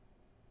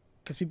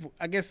 because people,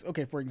 I guess,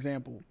 okay, for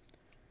example,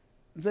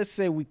 let's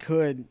say we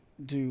could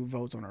do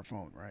votes on our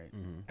phone, right?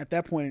 Mm-hmm. At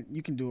that point,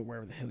 you can do it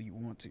wherever the hell you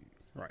want to.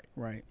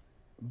 Right.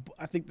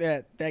 I think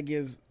that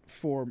gives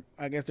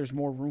I guess there's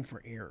more room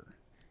for error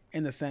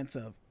in the sense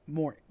of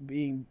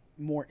being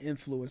more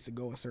influenced to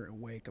go a certain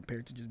way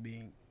compared to just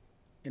being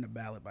in a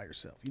ballot by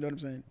yourself. You know what I'm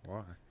saying?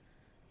 Why?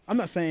 I'm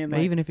not saying but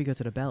even if you go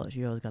to the ballots,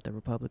 you always got the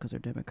Republicans or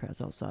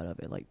Democrats outside of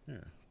it, like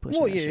pushing.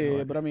 Well,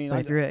 yeah, but I mean,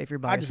 like if you're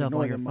by yourself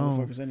on your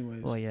phone,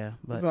 anyways. Well, yeah,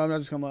 but so I'm not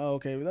just kind of like, oh,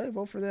 okay, well,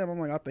 vote for them. I'm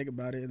like, I'll think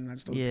about it, and I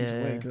just throw the piece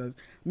away because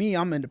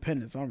I'm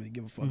independent, so I don't really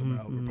give a fuck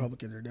about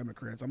Republicans or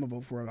Democrats. I'm gonna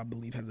vote for whoever I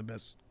believe has the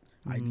best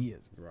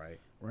ideas.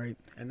 Right.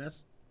 And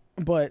that's.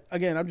 But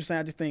again, I'm just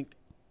saying, I just think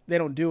they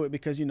don't do it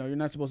because, you know, you're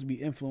not supposed to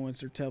be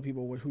influenced or tell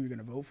people who you're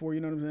gonna vote for.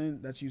 You know what I'm saying?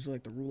 That's usually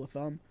like the rule of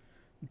thumb.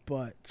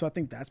 But so I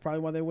think that's probably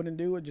why they wouldn't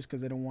do it, just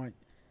because they don't want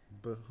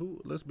But who?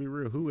 Let's be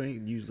real. Who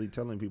ain't usually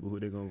telling people who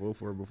they're gonna vote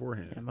for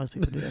beforehand? Yeah, most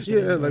people do that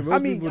shit. Yeah, like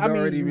most people would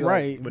already be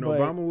right. Like, when but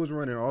Obama was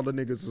running, all the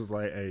niggas was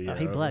like, "Hey,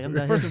 he black. I'm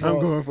First of all,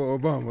 I'm going for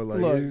Obama." Like,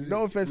 look,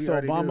 no offense to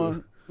Obama.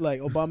 knew. Like,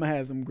 Obama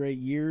had some great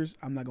years.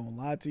 I'm not gonna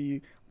lie to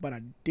you, but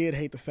I did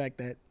hate the fact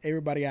that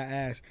everybody I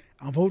asked,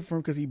 I'm voting for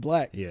him because he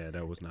black. Yeah,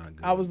 that was not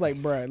good. I was like,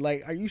 bruh,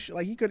 like, are you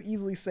like he could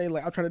easily say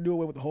like, I'm trying to do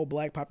away with the whole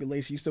black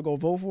population. You still gonna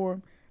vote for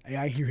him? Hey,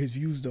 I hear his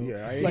views though.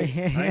 Yeah, I like,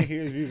 ain't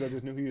hear his views. I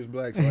just knew he was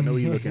black, so I know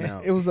he looking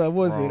out. it was what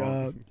was it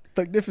Wrong.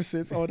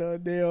 Thugnificence on the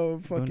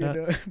damn fucking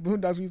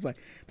Boondocks. He was like,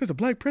 there's a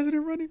black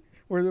president running.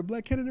 Or is a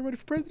black candidate running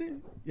for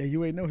president? Yeah,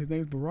 you ain't know his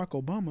name's Barack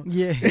Obama.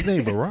 Yeah. His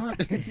name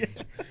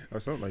Barack? Or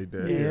something like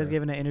that. Yeah, he was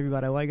giving an interview by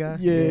that white guy.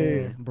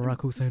 Yeah.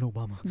 Barack Hussein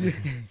Obama.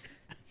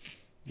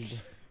 Yeah.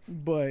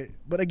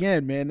 But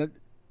again, man,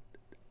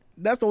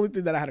 that's the only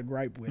thing that I had a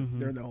gripe with Mhm.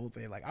 during the whole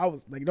thing. Like, I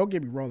was like, don't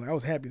get me wrong, like, I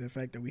was happy the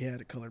fact that we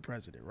had a colored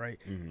president, right?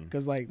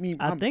 Because like me,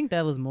 I think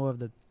that was more of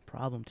the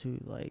problem too.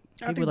 Like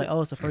I people think were like, that-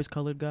 "Oh, it's the first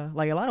colored guy."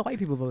 Like a lot of white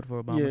people voted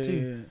for Obama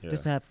too, Yeah.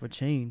 just to have for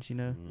change, you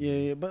know.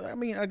 yeah. But I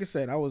mean, like I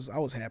said, I was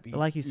happy. But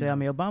like you said, I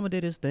mean, Obama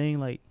did his thing.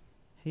 Like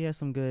he had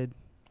some good,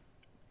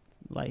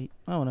 like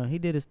I don't know, he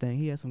did his thing.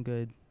 He had some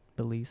good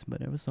beliefs, but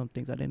there was some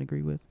things I didn't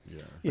agree with.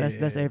 Yeah.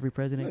 That's every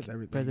president. That's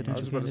everything. I Presidential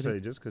was about to say,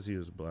 candidate. just because he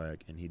was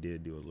black and he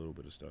did do a little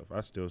bit of stuff,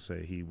 I still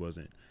say he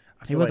wasn't.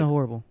 I He feel wasn't like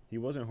horrible. He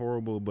wasn't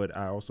horrible, but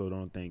I also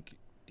don't think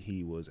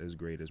he was as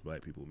great as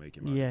black people make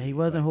him out. Yeah, to he be.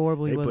 wasn't Like,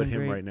 horrible. He They put wasn't him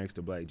great. right next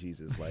to Black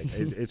Jesus. Like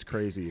it's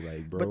crazy.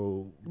 Like,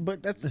 bro.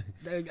 But that's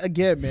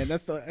again, man.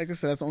 That's the like I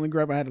said. That's the only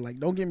gripe I had. Like,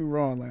 don't get me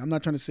wrong. Like, I'm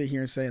not trying to sit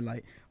here and say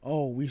like,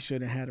 oh, we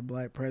should have had a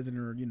black president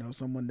or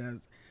someone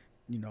that's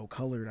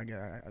colored. I guess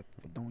I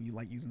don't you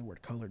like using the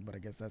word colored, but I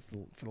guess that's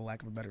for the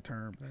lack of a better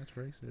term. That's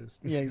racist.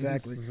 Yeah,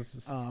 exactly.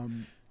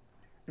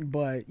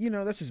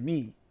 But that's just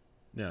me.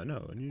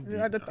 No.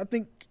 I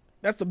think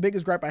that's the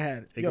biggest gripe I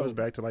had. It goes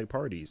back to like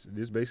parties.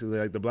 This is basically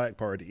like the Black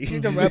Party. the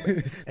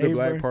The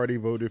Black Party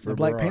voted for the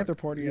Black Barack. Panther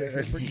Party.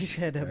 Yeah. You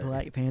said the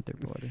Black Panther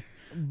Party.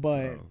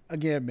 But So.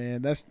 again,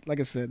 man, that's like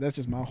I said. That's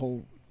just my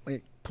whole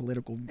like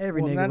political.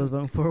 Every well, nigga not- was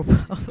voting for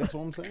Obama. That's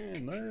what I'm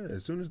saying. Yeah.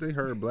 As soon as they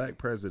heard black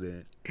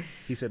president,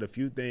 he said a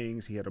few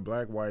things. He had a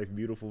black wife,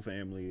 beautiful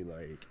family.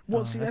 Like,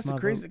 Well, Oh, see, that's that's the my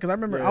crazy vote. because I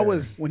remember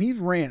Yeah. when he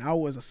ran, I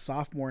was a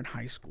sophomore in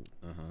high school.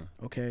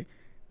 Okay,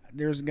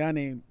 there's a guy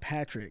named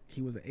Patrick.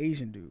 He was an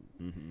Asian dude,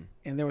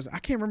 and there was I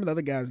can't remember the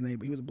other guy's name,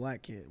 but he was a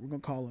black kid. We're gonna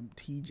call him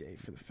TJ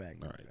for the fact,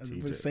 All right, for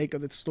the TJ. sake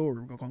of the story.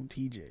 We're gonna call him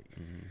TJ.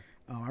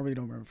 I really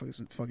don't remember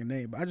his fucking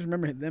name, but I just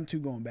remember them two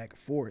going back and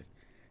forth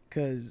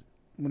because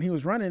when he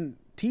was running,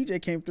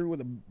 TJ came through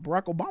with a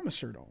Barack Obama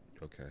shirt on.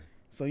 Okay.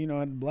 So, had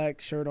a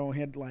black shirt on,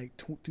 had like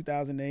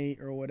 2008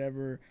 or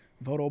whatever,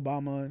 vote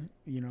Obama,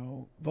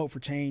 vote for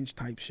change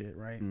type shit,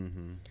 right?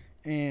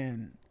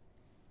 And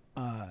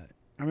I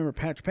remember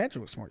Patrick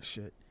was smart as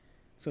shit.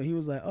 So he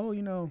was like, oh,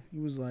 he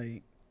was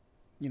like,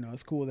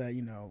 it's cool that,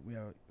 we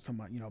have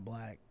somebody,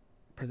 black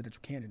presidential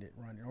candidate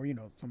running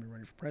or, somebody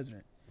running for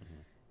president.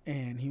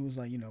 And he was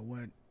like,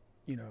 what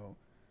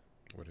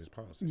What his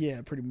policy?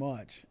 yeah, pretty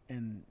much.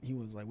 And he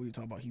was like, what are you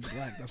talking about? He's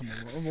black. That's what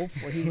I'm going to vote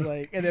for. He's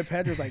like, and then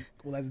Patrick was like,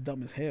 well, that's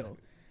dumb as hell.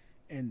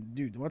 And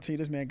dude, do I tell you,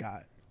 this man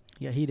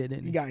Yeah, he did,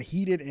 didn't he he? got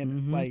heated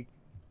and like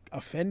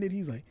offended.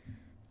 He's like,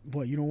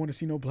 what, you don't want to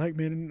see no black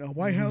man in the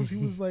White House? He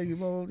was like,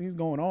 well, he's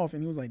going off.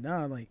 And he was like,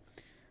 nah, like,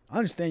 I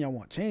understand y'all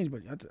want change,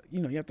 but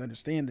you have to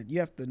understand that you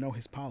have to know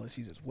his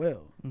policies as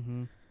well.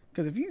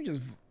 Because if you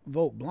just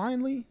vote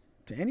blindly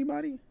to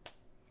anybody,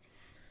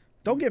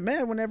 don't get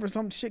mad whenever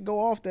some shit go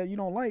off that you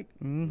don't like.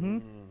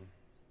 Then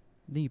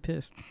you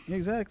pissed.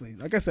 Exactly.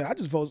 Like I said, I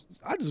just vote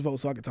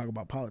so I can talk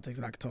about politics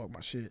and I can talk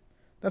about shit.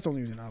 That's the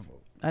only reason I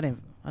vote. I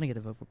didn't get to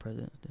vote for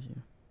presidents this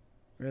year.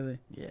 Really?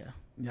 Yeah.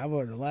 Yeah, I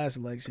voted the last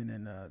election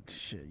and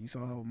shit. You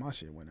saw how my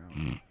shit went out.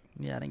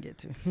 Yeah, I didn't get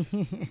to.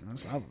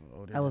 That's what I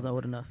voted. I wasn't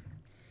old enough.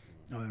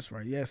 Oh, that's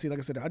right. Yeah. See, like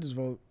I said, I just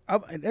vote.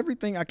 And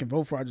everything I can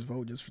vote for, I just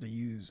vote just to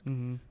use.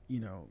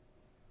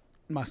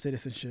 My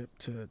citizenship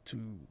to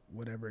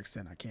whatever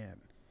extent I can,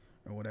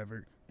 or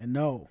whatever. And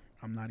no,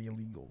 I'm not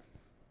illegal.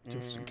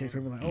 Just in case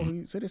people are like,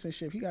 oh,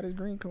 citizenship, he got his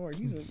green card.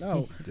 He's a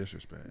no.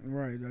 Disrespect.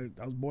 Right.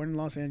 I was born in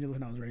Los Angeles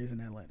and I was raised in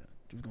Atlanta.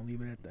 Just gonna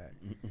leave it at that.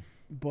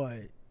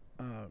 But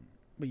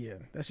yeah,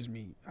 that's just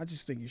me. I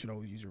just think you should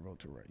always use your vote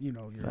to right. Your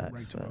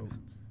right to vote.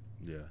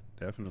 Yeah,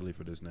 definitely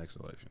for this next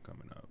election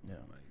coming up. Yeah.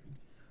 Like,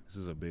 this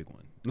is a big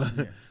one.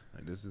 Yeah.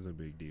 Like, this is a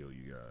big deal,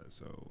 you guys.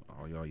 So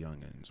all y'all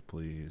youngins,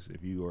 please,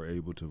 if you are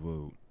able to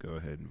vote, go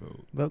ahead and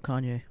vote. Vote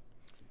Kanye.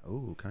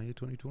 Oh, Kanye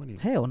 2020.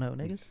 Hell no,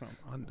 niggas.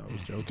 I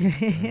was joking.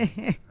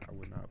 I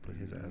would not put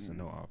his ass in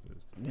no office.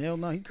 Hell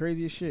no, he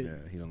crazy as shit. Yeah,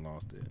 he done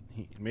lost it.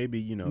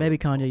 Maybe Maybe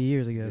Kanye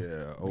years ago.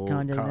 Yeah, But old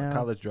Kanye now?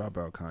 college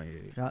dropout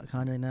Kanye.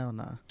 Kanye now,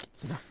 nah.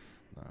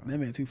 Nah, That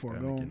man too far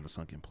that gone. get in the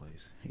sunken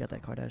place. He got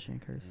that Kardashian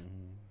curse.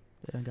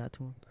 They done got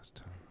to him. That's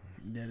tough.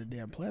 Yeah, the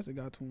damn plastic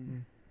got to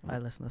him. All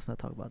right, let's not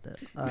talk about that.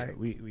 All right.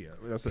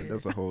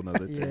 That's a whole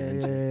nother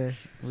tangent. Yeah.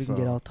 We can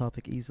get So- off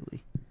topic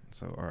easily.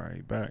 So all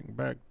right,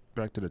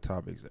 back to the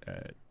topics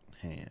at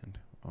hand.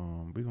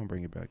 We're gonna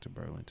bring it back to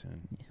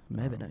Burlington.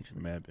 Mebane,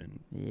 actually. Mebane.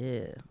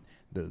 Yeah.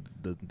 The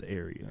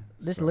area.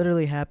 This So,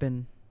 literally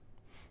happened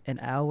an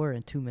hour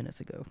and 2 minutes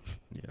ago.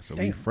 Yeah, so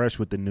Damn. we fresh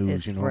with the news,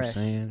 It's you know fresh. what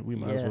I'm saying? We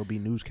might as well Yes. be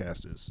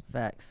newscasters.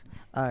 Facts.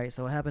 All right,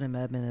 so what happened in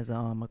Mebane is a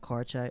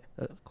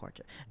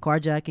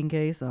carjacking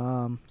case.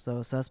 So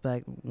a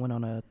suspect went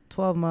on a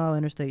 12-mile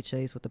interstate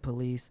chase with the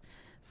police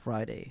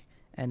Friday.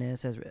 And then it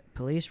says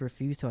police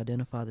refused to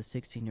identify the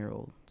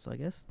 16-year-old. So I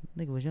guess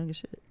nigga was young as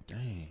shit.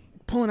 Dang.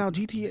 Pulling out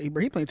GTA,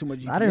 bro. He playing too much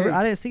GTA.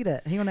 I didn't see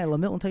that. He on that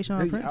LaMilton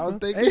Tayshaun Prince. I was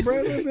bro. thinking. Hey,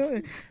 bro,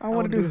 look, I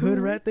want to do hood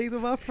rat things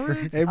with my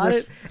friends. Hey, bro, I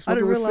didn't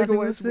smoking with realize he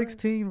was cigarettes, bro.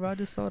 16, bro. I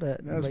just saw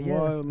that. That's But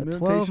wild. A LaMilton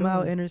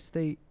 12-mile Tayshaun.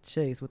 interstate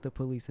chase with the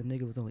police. A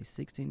nigga was only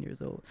 16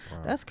 years old.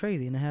 Wow. That's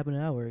crazy, and it happened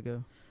an hour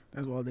ago.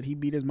 That's wild. Did he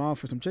beat his mom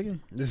for some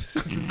chicken?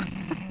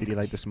 Did he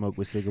like to smoke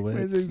with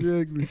cigarettes?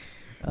 Exactly.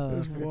 If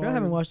That's I wild.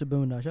 haven't watched the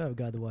Boondocks, y'all have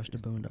got to watch the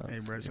Boondocks. Hey,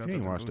 bro, If shout you out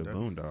ain't to watched the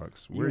Boondocks.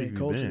 Boondocks, You where ain't have you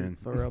cultured. been?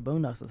 For real,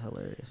 Boondocks is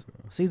hilarious.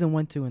 Season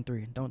 1, 2, and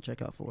 3. Don't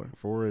check out 4.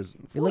 Four is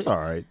You four's look- all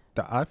right.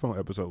 The iPhone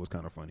episode was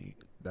kind of funny.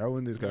 That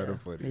one is kind Yeah.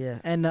 of funny. Yeah,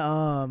 and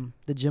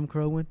the Jim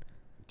Crow one.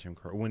 Jim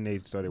Crow when they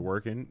started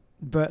working.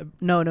 But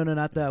no,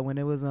 not that. When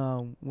it was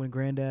when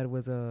Granddad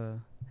was a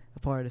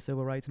part of the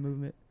civil rights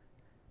movement.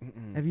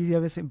 Have you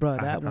ever seen, bro? I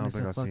That don't one is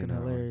think so I've seen fucking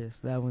that one. hilarious.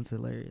 That one's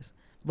hilarious.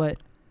 But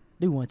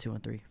do 1, 2,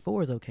 and 3.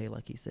 4 is okay,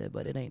 like he said,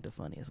 but it ain't the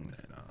funniest one.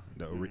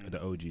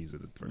 The OGs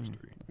of the first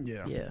three.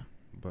 Yeah. Yeah,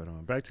 But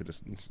back to the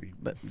see.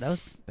 but that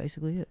was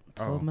basically it.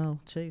 Oh. 12-mile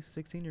chase,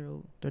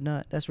 16-year-old. They're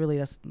not. That's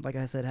like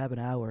I said, happened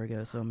an hour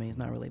ago. So I mean, it's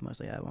not really much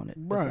they have on it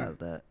Bruh. besides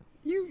that.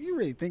 You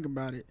really think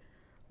about it.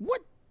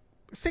 What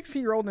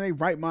 16-year-old in their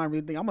right mind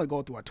really think I'm gonna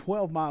go through a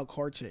 12-mile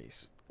car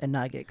chase? And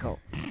not get caught.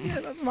 Yeah,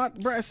 that's my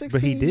bro. At 16,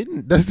 But he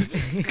didn't. That's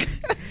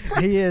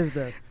He is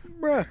though.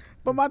 bruh.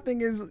 But my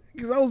thing is,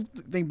 because I was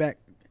thinking back.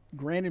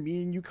 Granted,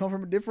 me and you come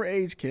from a different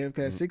age, Kev.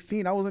 Because at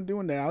 16, I wasn't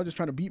doing that. I was just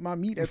trying to beat my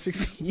meat at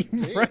 16.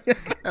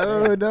 bruh.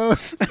 oh no.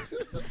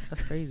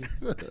 That's crazy.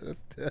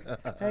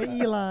 Hey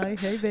Eli.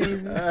 Hey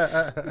baby.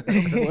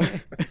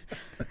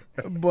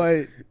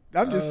 But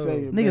I'm just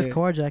saying, Niggas man.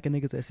 carjacking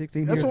niggas at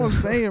 16 That's years what I'm old.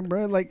 saying,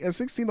 bro. Like at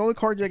 16, the only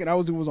carjacking I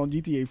was doing was on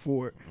GTA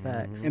 4.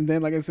 Facts. And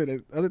then, like I said,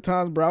 at other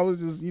times, bro, I was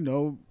just,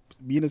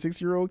 being a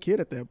 6-year-old kid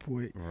at that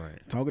point. Right.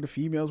 Talking to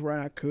females where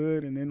I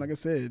could. And then, like I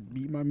said,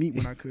 beat my meat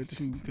when I could,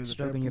 too. Because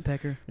Stroking your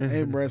pecker.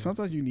 Hey, bro,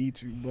 sometimes you need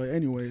to. But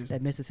anyways.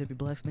 That Mississippi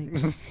black snake.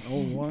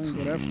 Oh, one.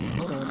 Whatever.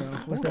 Hold on now.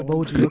 What's Hold that on.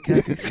 bulge in your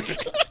cactus?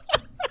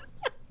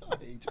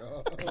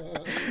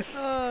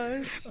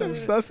 Them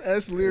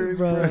sus-ass lyrics,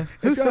 bro. Bruh.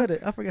 Who said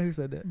it? I forgot who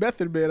said that.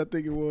 Method Man, I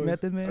think it was.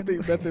 Method Man? I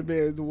think Method Man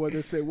is the one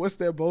that said, "What's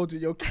that bulge in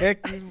your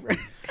cactus?" bro?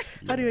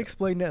 How do you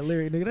explain that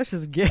lyric, nigga? That's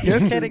just gay.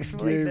 That's You can't just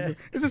explain gay, that.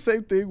 bro. It's the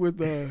same thing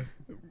with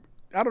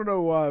I don't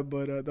know why,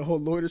 but the whole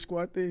loiter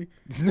squad thing.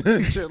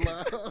 Chill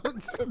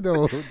out.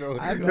 No.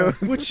 I know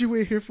what you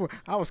in here for.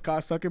 I was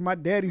caught sucking my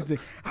daddy's dick.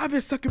 I've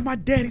been sucking my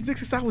daddy's dick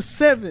since I was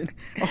 7.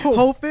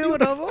 Whole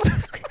field of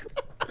them.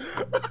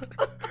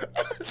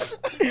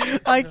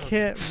 I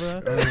can't,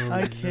 bro. Oh,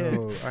 I can't.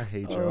 no. I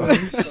hate y'all.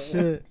 Oh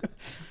shit!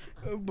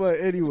 But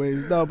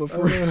anyways, no, but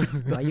for real,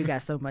 Why you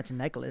got so much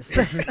necklace?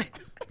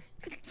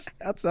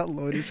 that's not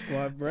loiter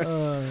squad,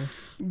 bro. my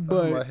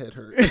But head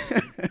hurt.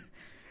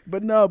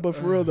 but no, but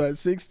for real though, at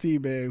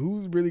 16, man,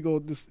 who's really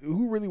going?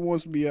 Who really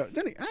wants to be up?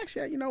 Then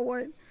actually, you know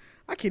what?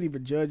 I can't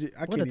even judge it.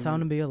 I What can't a time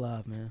to even, be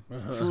alive, man.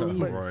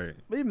 Right.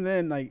 But even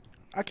then, like,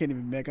 I can't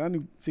even make. I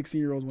knew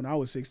 16-year-olds when I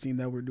was 16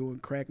 that were doing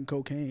crack and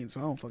cocaine, so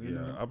I don't fucking Yeah,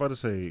 know. I'm about to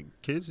say,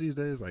 kids these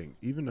days, like,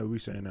 even though we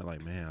saying that,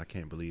 like, man, I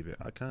can't believe it.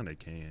 I kind of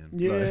can.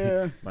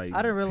 Yeah. Like,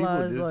 I didn't people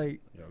realize, just-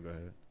 like, Yo, go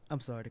ahead. I'm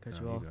sorry to cut No,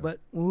 you you off, go. but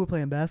when we were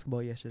playing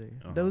basketball yesterday,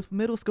 Uh-huh. those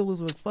middle schoolers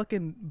were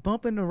fucking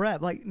bumping the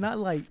rap, like not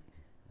like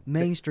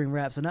mainstream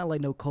rap, so not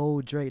like no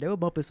Cold Dre. They were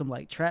bumping some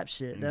like trap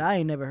shit that I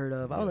ain't never heard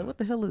of. I was Yeah. like, what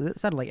the hell is it? It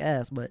sounded like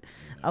ass, but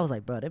I was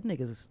like, bro, them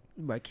niggas,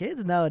 bro,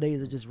 kids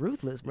nowadays are just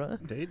ruthless, bro.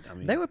 I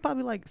mean, They were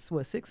probably like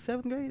what 6th,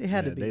 7th grade. They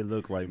had to be. They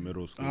look like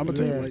middle school. I'm gonna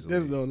tell you Yeah. like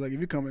this though. Like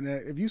if you coming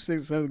at, if you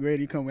 6th, 7th grade,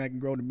 and you come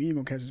acting grown to me, you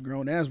gonna catch this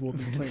grown ass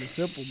whooping. Plain and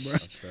simple, bro.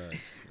 That's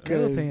facts.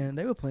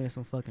 They were playing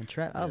some fucking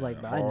trap. I was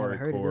like, bro, I never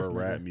heard of this Hardcore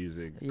rap nigga.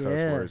 music, cuss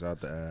Yeah. words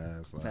out the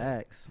ass. Like,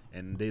 Facts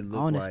and they look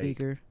on the like,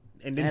 speaker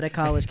and at then a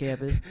college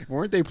campus.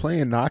 weren't they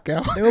playing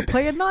knockout? They were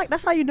playing knock.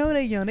 That's how you know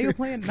they young. They were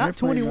playing not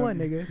They're playing 21,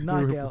 nigga.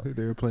 Knockout.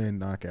 They were playing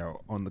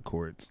knockout on the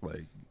courts,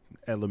 like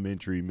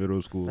elementary,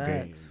 middle school Facts.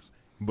 games.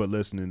 But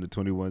listening to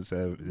 21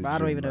 Savage. But I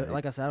don't even know.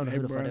 Like I said, I don't know Hey,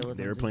 who the fuck bro. that was.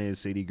 They were I'm just- playing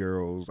City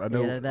Girls. I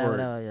know. Yeah, or-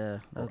 that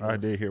I was-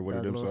 did hear one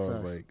of that them was a little songs.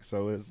 sus. Like,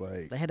 so it's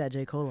like. They had that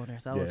J. Cole on there,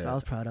 so I Yeah.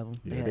 was proud of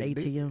them. Yeah, They had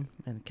they- ATM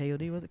and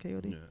KOD. Was it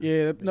KOD?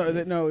 Yeah,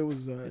 no, it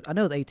was. I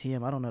know it was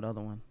ATM. I don't know the other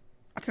one.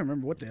 I can't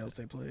remember what the else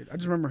they played. I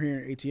just remember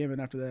hearing ATM,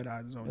 and after that,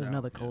 I zoned It was out.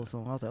 another Cole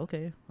song. I was like,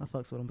 okay, I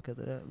fucks with them because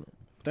of that. But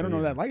They don't know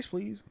Yeah. that lights,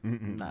 please.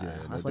 Mm-mm, Nah, yeah,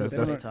 that's that- what that's- they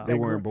that's- talk. they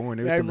weren't born.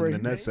 They were Yeah, still in the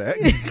bro. nutsack.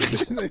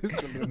 They were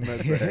still in the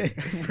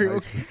nutsack. Real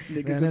Nice.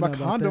 niggas Man, in I my know about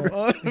condom that.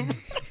 on.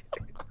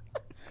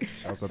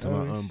 Shouts out to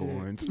Oh, my shit.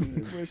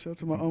 unborns. Bro, shout out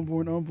to my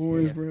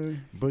unborns, Yeah.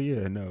 But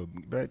yeah, no.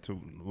 Back to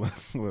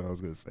what I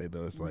was gonna say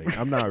though. It's like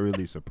I'm not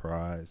really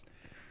surprised.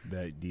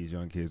 that these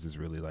young kids is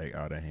really like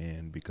out of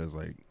hand, because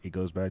like it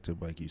goes back to,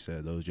 like you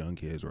said, those young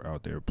kids were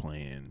out there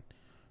playing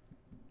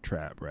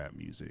trap rap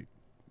music.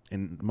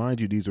 And mind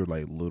you, these are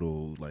like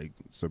little like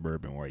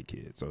suburban white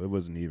kids, so it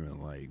wasn't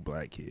even like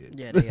black kids.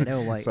 Yeah, they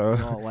were white. So,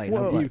 all white,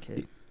 well, no black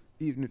kid.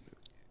 Even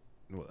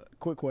what?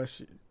 Quick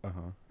question: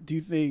 Uh-huh. do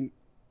you think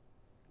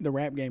the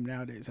rap game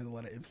nowadays has a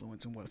lot of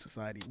influence in what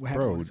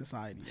happens in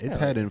society? It's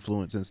had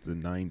influence since the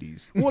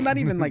 90s. Well, not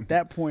even like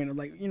that point of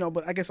like,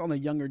 but I guess on the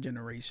younger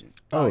generation.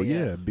 Oh,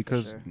 yeah, yeah,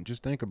 because sure.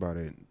 just think about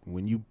it.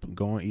 When you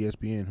go on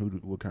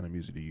ESPN, what kind of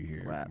music do you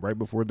hear? Rap. Right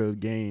before the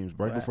games,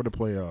 right Rap. before the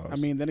playoffs. I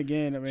mean, then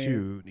again,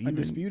 Shoot, even-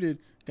 Undisputed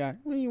got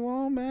what you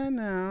want, man,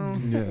 now.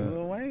 Yeah.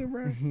 Lil Wayne,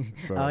 bro.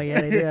 so, Oh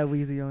yeah, they did have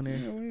Weezy on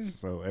there.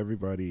 So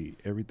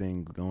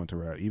everything going to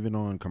rap, even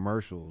on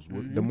commercials.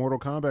 The Mortal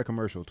Kombat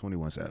commercial,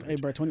 21 Savage. Hey,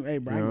 bro, 20. Hey,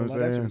 bro, I You know ain't what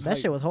gonna lie, I'm saying? was That hype.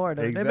 shit was hard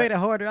though. Exact- They made it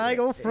harder. I ain't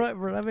gonna front,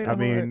 bro. They made it I hard.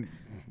 mean,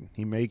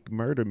 he make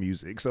murder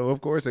music, so of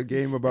course a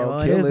game about well,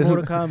 it killing. is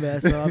Mortal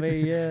Kombat, so I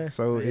mean, yeah.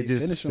 So Hey, it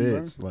just finish 'em, bro.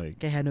 fits. Like,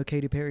 Can't have no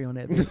Katy Perry on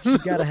that bitch. She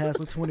gotta have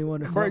some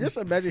 21 or Bro, something. just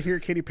imagine hearing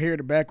Katy Perry in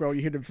the background.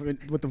 You hear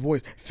with the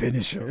voice,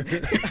 finish him.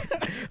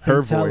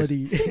 her voice.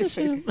 Fatality.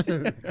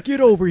 Get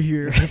over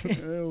here.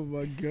 Oh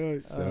my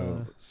god.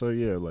 So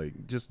yeah,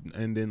 like just,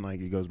 and then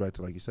like it goes back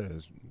to, like you said,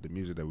 it's the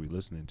music that we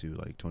listening to,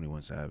 like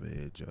 21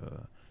 Savage,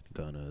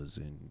 Gunners,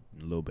 and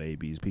Lil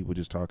Babies. People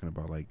just talking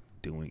about like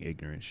doing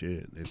ignorant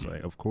shit. It's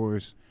like, of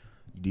course,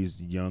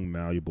 these young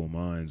malleable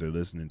minds are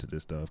listening to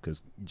this stuff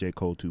because J.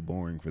 Cole too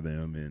boring for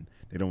them, and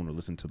they don't want to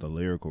listen to the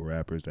lyrical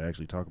rappers that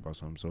actually talk about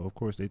something. So of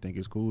course they think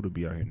it's cool to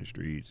be out here in the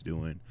streets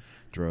doing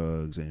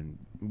drugs and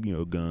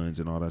guns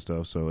and all that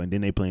stuff. So, and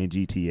then they playing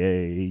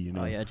GTA,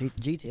 Oh yeah,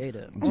 GTA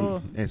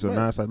though. and so but-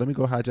 now it's like, let me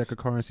go hijack a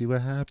car and see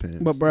what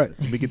happens. But, bruh-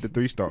 let me get the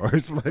 3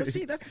 stars. But Like,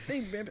 see, that's the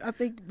thing, man. I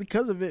think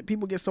because of it,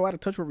 people get so out of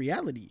touch with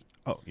reality.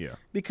 oh yeah,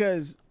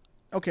 Because,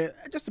 okay,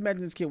 just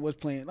imagine this kid was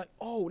playing, like,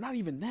 oh, not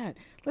even that.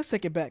 Let's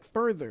take it back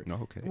further.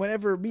 okay,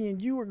 Whenever me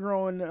and you were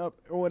growing up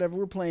or whatever, we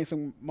were playing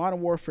some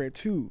Modern Warfare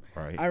 2.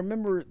 right. I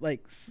remember,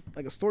 like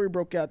a story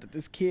broke out that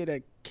this kid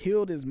had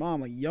killed his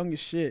mom, like, young as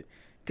shit,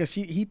 because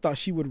he thought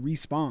she would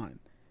respawn,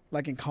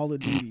 like in Call of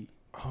Duty.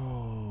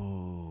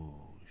 Oh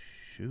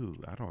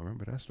shoot, I don't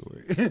remember that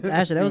story.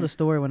 Actually, that was a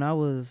story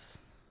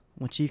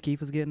when Chief Keef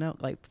was getting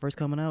out, like first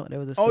coming out. There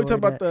was a story Oh, you talking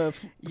about that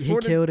the...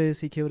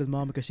 he killed his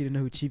mom because she didn't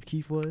know who Chief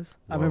Keef was.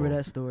 I remember Whoa.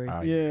 that story.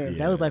 Yeah.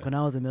 That was like when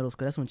I was in middle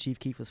school. That's when Chief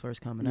Keef was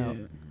first coming out.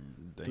 Yeah.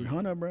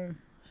 300, bro.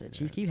 Shit,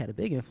 Chief Keef had a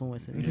big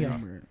influence in me. Yeah.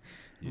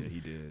 Yeah,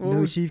 he did. You know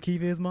who Chief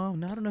Keef is, Mom?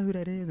 No, I don't know who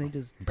that is. And he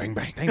just Bang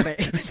bang. bang bang.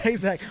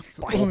 Exactly.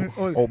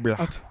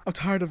 blah. I'm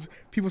tired of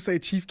people say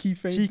Chief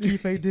Keef ain't Chief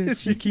Keef ain't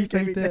this. Chief Keef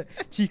ain't ain't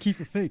that. Chief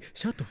Keef is fake.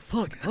 Shut the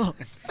fuck up.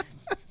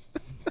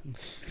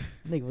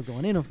 Nigga was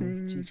going in on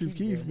some Chief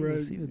Keef, bro.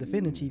 He was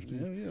defending Chief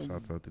Keef. Yeah.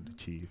 Shouts out to the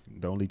chief.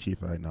 The only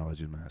chief I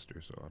acknowledge is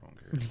Master, so I don't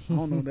care. I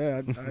don't know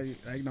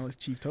that. I acknowledge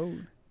Chief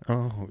Toad.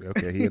 Oh,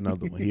 okay. He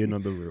another one. He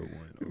another real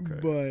one.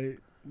 Okay.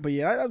 But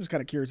yeah, I'm just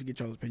kind of curious to get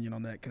y'all's opinion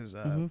on that because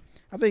Mhm.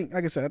 I think,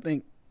 like I said, I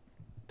think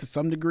to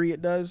some degree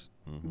it does,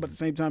 Mhm. but at the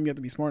same time you have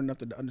to be smart enough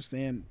to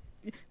understand.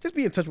 Just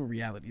be in touch with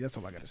reality. That's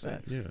all I gotta say.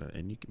 Facts. Yeah,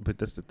 and you can, but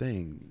that's the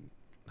thing.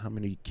 How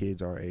many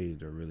kids our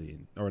age are really,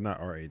 or not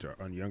our age, are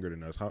younger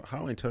than us?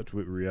 How in touch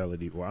with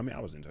reality? Well, I mean, I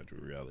was in touch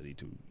with reality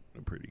to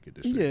a pretty good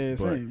extent. Yeah, but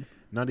same.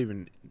 not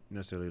even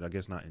necessarily. I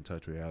guess not in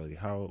touch with reality.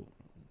 How,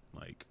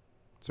 like,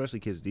 especially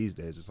kids these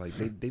days, it's like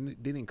they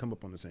didn't come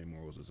up on the same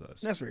morals as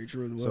us. That's very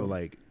true as well. So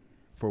like,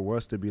 for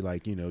us to be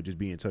like, just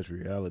be in touch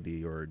with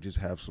reality or just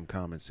have some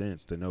common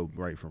sense to know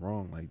right from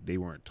wrong, like they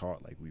weren't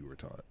taught like we were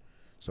taught.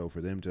 So for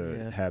them to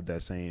Yeah. have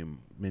that same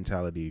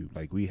mentality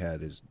like we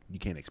had, is you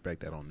can't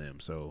expect that on them.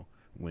 So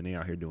when they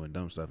out here doing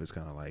dumb stuff, it's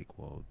kind of like,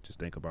 well, just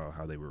think about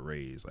how they were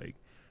raised. Like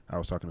I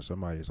was talking to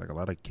somebody, it's like a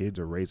lot of kids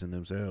are raising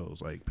themselves.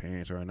 Like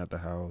parents aren't at the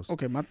house.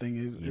 Okay, my thing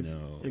is,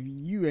 You if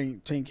you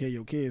ain't taking care of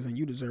your kids, then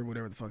you deserve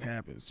whatever the fuck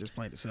happens. Just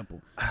plain and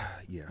simple.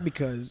 Yeah.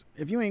 Because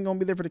if you ain't gonna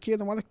be there for the kid,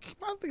 then why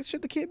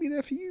should the kid be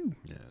there for you?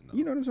 Yeah. No.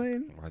 You know what I'm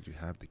saying? Why'd you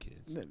have the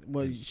kids?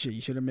 Well, you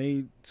should have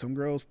made some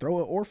girls throw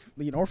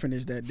an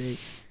orphanage that day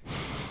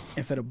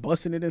instead of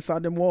busting it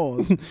inside them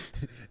walls.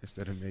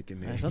 Instead of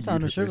making Hey, it.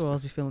 sometimes the sugar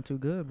walls be feeling too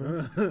good,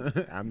 bro.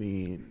 I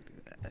mean,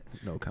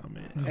 no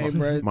comment. Hey,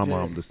 bro, My Jay,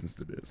 mom listens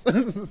to this.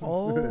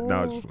 Oh,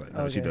 No, just like,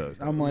 no, she okay. does.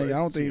 I'm like, I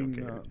don't She think.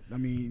 care. I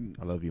mean,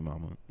 I love you,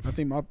 mama. I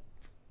think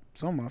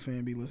some of my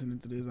fan be listening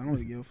to this. I don't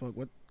really give a fuck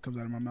what comes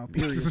out of my mouth.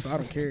 Period. So I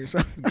don't care. So,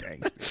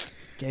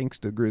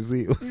 Gangster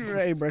Grizzly.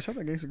 hey, bro, shout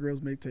out Gangsta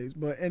Girls make tapes.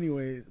 But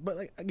anyways,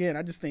 like again,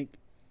 I just think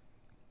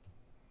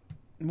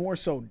more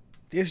so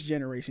this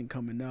generation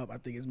coming up, I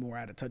think is more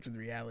out of touch with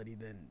reality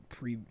than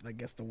I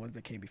guess the ones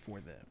that came before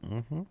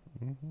them.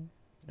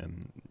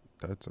 And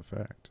that's a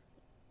fact.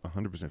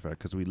 100% fact.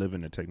 Because we live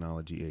in a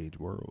technology age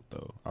world,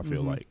 though. I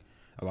feel Mhm. like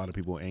a lot of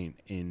people ain't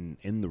in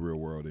the real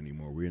world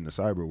anymore. We're in the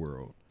cyber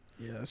world.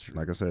 Yeah, that's true.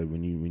 Like I said,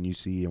 when you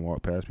see and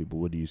walk past people,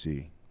 what do you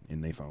see? In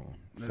their phone,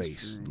 That's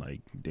face. true.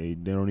 Like they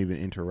don't even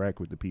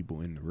interact with the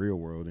people in the real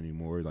world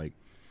anymore. Like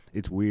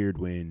it's weird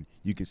when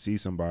you can see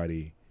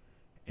somebody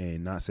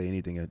and not say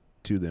anything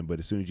to them, but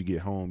as soon as you get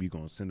home, you're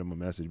gonna send them a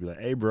message, be like,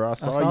 "Hey, bro, I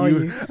saw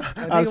you.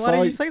 I saw you. Why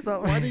did you say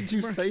something? Why did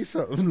you say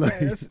something?"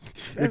 Like,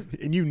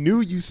 and you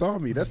knew you saw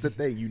me. That's the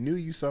thing. You knew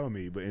you saw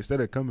me, but instead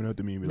of coming up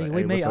to me and be like,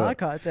 we "Hey, made what's eye up?"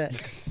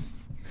 contact.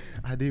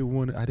 I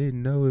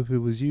didn't know if it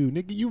was you,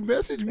 nigga. You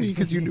messaged me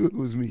because you knew it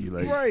was me.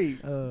 Like, Right.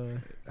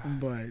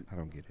 but I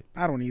don't get it.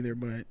 I don't either.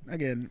 But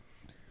again,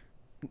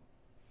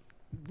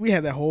 we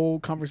had that whole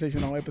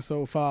conversation on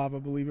episode 5, I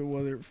believe it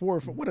was, or 4.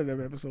 What are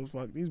them episodes?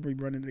 Fuck, these be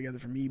running together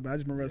for me. But I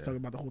just remember us talking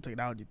about the whole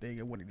technology thing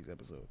in one of these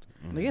episodes.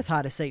 Like, it's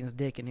hot as Satan's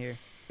dick in here.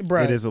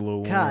 Bruh, It is a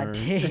little warm. God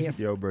damn.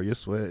 Yo, bro, you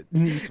sweating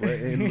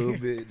a little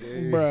bit.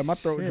 Dude. bruh, my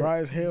throat Shit. dry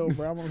as hell,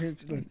 bro. I'm over here.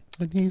 Like,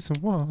 I need some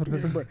water.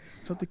 bruh,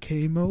 something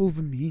came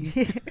over me.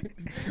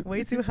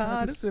 Way too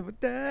hot to simmer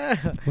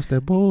down. What's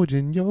that bulge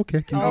in your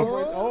khaki?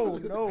 Oh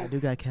no. I do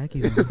got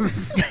khakis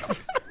on.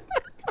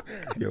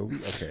 Yo,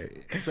 okay.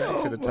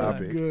 Back to the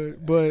topic.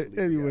 Good. But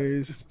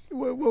anyways,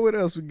 what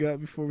else we got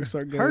before we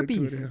start going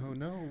Herpes. into it? Oh,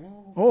 no.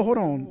 Whoa, Oh, hold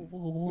on.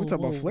 whoa, We're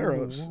talking about whoa,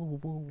 flare-ups.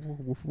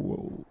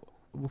 Whoa.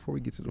 Before we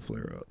get to the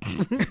flare up,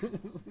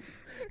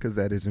 because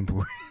that is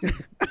important.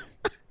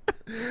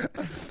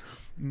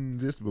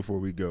 Just before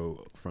we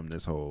go from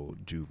this whole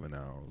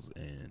juveniles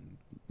and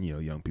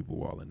young people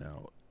walling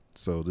out.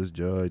 So this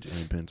judge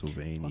in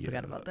Pennsylvania, I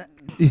forgot about that.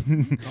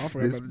 I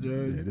forgot about the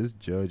judge. Yeah, this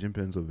judge in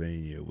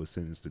Pennsylvania was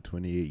sentenced to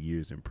 28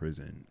 years in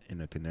prison in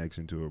a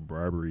connection to a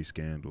bribery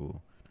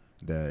scandal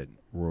that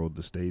roiled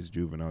the state's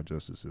juvenile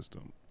justice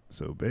system.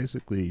 So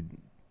basically,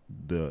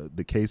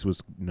 the case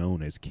was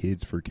known as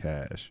Kids for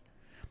Cash.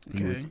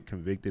 He was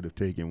convicted of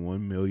taking $1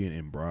 million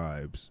in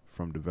bribes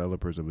from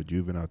developers of a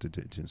juvenile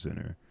detention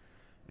center,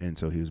 and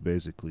so he was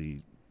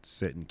basically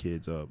setting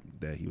kids up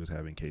that he was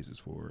having cases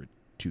for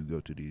to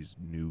go to these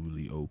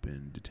newly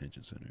opened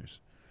detention centers,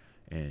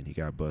 and he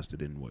got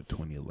busted in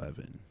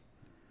 2011.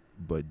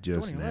 But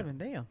just 2011,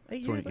 damn,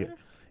 8 years later.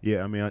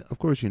 Yeah, I mean, of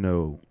course,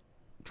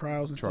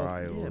 Trials and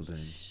trials, Yeah,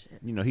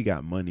 and shit. he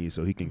got money,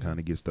 so he can kind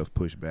of get stuff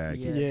pushed back.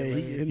 Yeah. Yeah,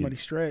 delayed. his money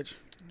stretch.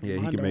 Yeah,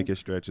 he can make it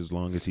stretch as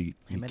long as he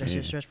He made can. that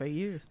shit stretch for 8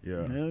 years.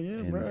 Yeah. Hell yeah,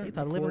 And- bro. He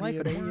probably living life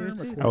for 8 years,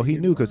 too. Oh, he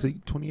knew because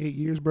 28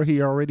 years, bro.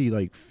 He already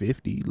like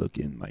 50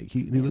 looking. Like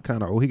he look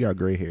kind of old. He got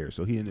gray hair,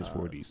 so he in his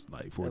 40s,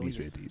 like 40s, least.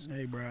 50s.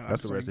 Hey, bro.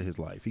 That's the rest of his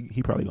life.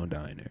 He probably gonna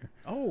die in there.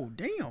 Oh,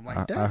 damn. Like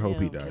I that. hope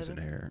he Damn, dies in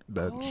Kevin. there.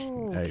 That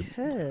Oh, hey,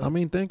 Kev. I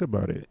mean, think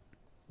about it.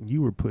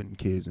 You were putting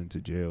kids into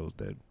jails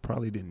that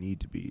probably didn't need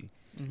to be.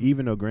 Mhm.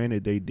 Even though,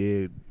 granted, they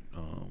did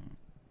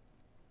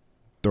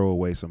throw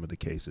away some of the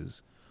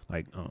cases,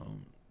 like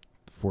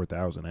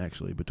 4,000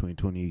 actually between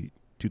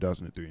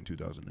 2003 and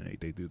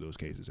 2008. They threw those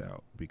cases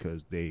out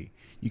because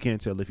you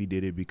can't tell if he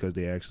did it because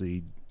they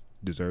actually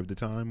deserved the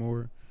time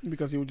or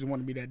Because he would just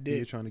want to be that they're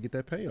dick. trying to get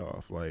that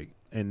payoff. Like,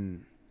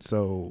 and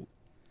so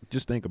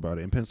just think about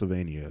it. In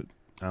Pennsylvania,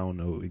 I don't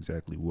know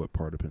exactly what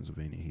part of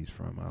Pennsylvania he's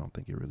from. I don't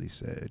think it really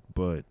said,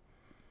 but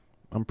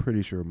I'm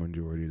pretty sure a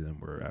majority of them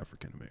were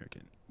African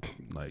American,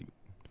 like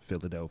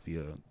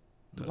Philadelphia,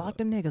 Lock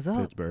them niggas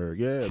up. Pittsburgh.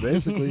 Yeah,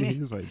 basically, he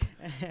was like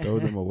throw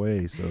them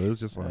away. So it's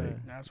just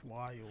like That's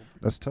wild.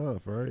 that's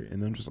tough, right?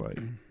 And I'm just like,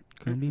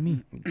 Couldn't be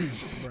me.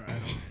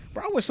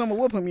 Bro, I wish someone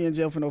would put me in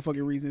jail for no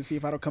fucking reason. See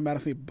if I don't come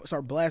out and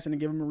start blasting and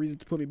give him a reason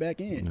to put me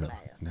back in.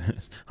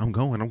 I'm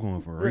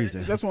going for a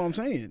reason. That's what I'm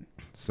saying.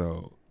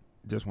 So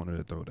just wanted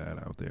to throw that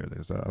out there.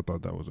 I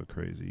thought that was a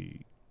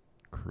crazy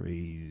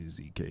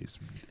case.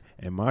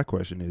 And my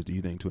question is, do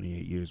you think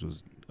 28 years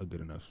was a good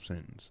enough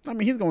sentence? I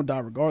mean, he's gonna die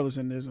regardless.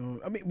 In this,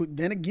 I mean, but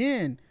then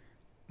again,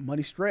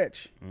 money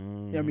stretch. I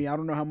mean, I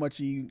don't know how much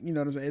you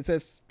know what I'm saying. It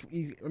says,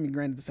 I mean,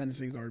 granted, the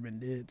sentencing's already been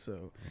did,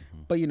 so,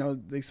 but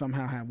they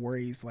somehow have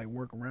ways like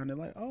work around it.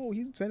 Like, oh,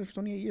 he's sentenced for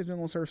 28 years, they're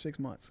gonna serve 6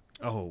 months.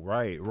 Oh,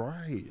 right.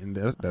 And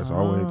that's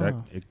always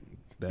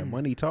that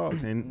money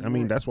talks. And I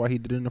mean, that's why he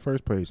did it in the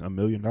first place. $1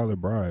 million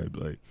bribe,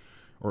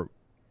 or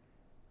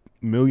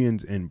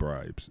millions in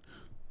bribes,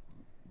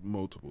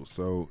 multiple.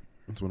 So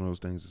it's one of those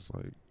things. It's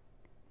like,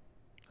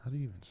 how do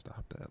you even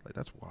stop that? Like,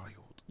 that's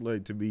wild.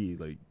 Like, to be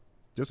like,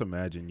 just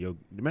imagine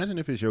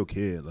if it's your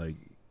kid. Like,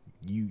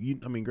 you.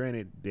 I mean,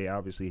 granted,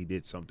 he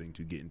did something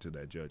to get into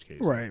that judge case.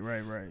 Right.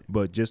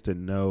 But just to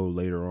know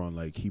later on,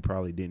 like, he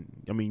probably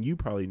didn't. I mean, you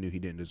probably knew he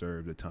didn't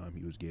deserve the time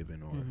he was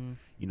given, or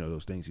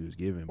those things he was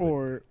given. But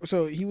Or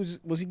so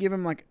was he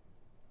given like,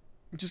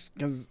 just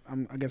because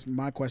I guess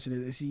my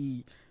question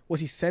was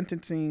he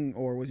sentencing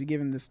or was he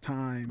given this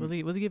time? Was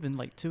he given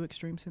like 2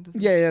 extreme sentences?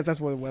 Yeah, that's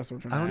what I'm trying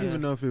to I don't ask.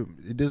 even know if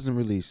it doesn't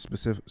really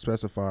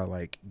specify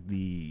like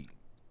the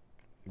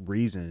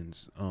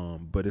reasons,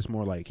 but it's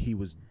more like he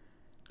was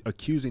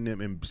accusing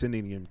them and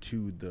sending them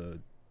to the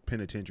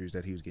penitentiaries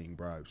that he was getting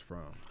bribes from.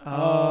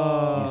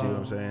 Oh, You see what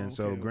I'm saying?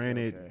 So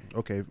granted,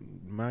 okay.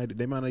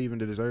 they might not even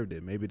have deserved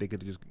it. Maybe they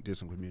could have just did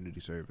some community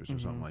service or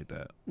something like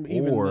that.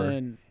 Even Or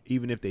then,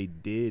 even if they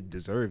did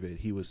deserve it,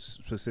 he was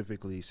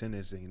specifically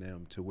sentencing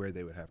them to where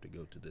they would have to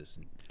go to this.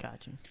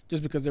 got you.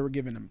 just because they were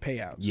giving them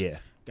payouts. Yeah.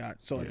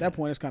 So at that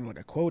point, it's kind of like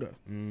a quota.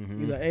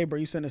 He's like, hey, bro,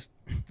 you send us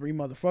 3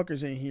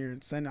 motherfuckers in here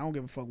and I don't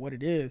give a fuck what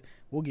it is.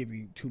 We'll give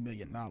you $2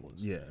 million.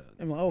 Yeah.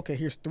 I'm like, okay,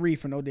 here's 3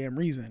 for no damn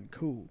reason.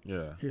 Cool.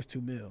 Yeah. Here's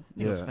 $2 million.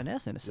 It was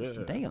finessing the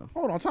system. Damn.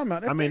 Hold on, talking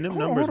about. I mean, them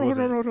numbers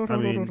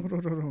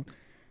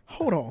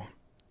Hold on.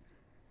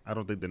 I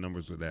don't think the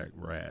numbers were that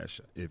rash.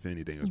 If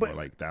anything, it was more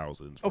like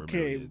thousands. For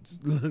millions.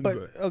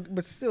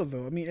 But still,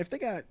 though, I mean, if they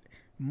got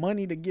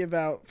money to give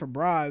out for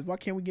bribes, why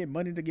can't we get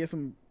money to get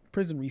some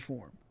prison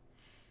reform?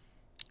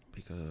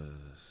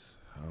 Because,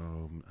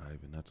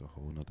 Ivan, that's a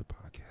whole nother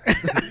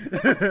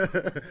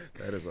podcast.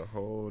 That is a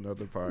whole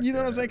nother podcast. You know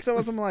what I'm saying? So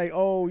I'm like,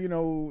 oh, you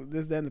know,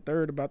 this, that, and the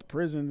third about the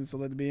prisons, so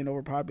like being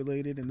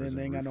overpopulated, and then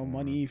they ain't got no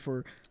money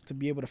to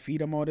be able to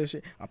feed them all this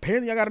shit.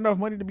 Apparently, I got enough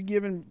money to be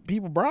giving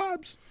people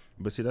bribes.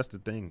 But see, that's the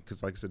thing,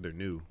 because like I said, they're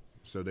new,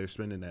 so they're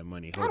spending that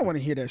money. I don't want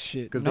to hear that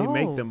shit because they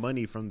make the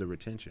money from the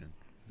retention.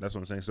 That's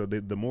what I'm saying. So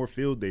the more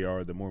filled they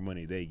are, the more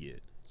money they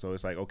get. So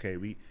it's like, okay,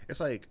 it's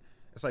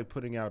like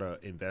putting out an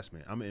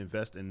investment. I'm gonna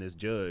invest in this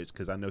judge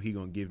because I know he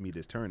gonna give me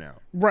this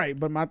turnout. Right,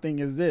 but my thing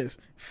is this: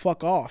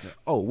 fuck off.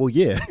 Oh well,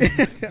 yeah,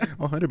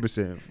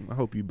 100%. I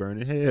hope you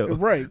burn in hell.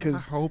 Right, because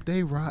I hope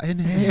they rot in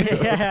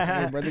hell.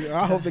 Yeah, brother,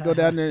 I hope they go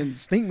down there and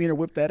stink meter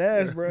whip that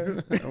ass,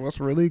 bro. What's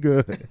really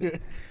good?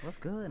 What's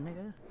good,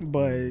 nigga?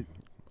 But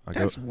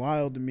that's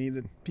wild to me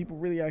that people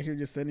really out here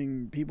just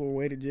sending people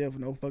away to jail for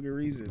no fucking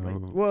reason. No.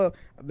 Like, well,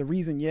 the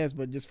reason, yes,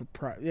 but just for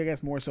I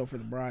guess more so for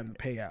the bribe and the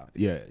payout.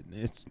 Yeah,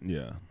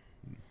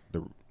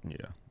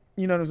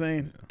 You know what I'm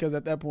saying? Because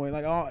at that point,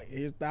 like, oh,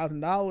 here's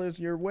 $1,000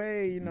 your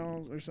way, you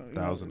know, or something.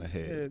 1,000 a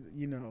head.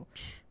 You know,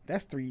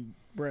 that's 3,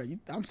 bro.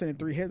 I'm sending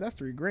 3 heads. That's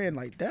 $3,000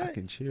 like that. I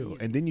can chill,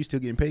 and then you still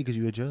getting paid because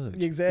you a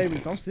judge. Exactly.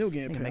 So I'm still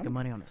getting paid. Making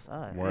money on the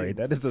side. Right.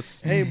 That is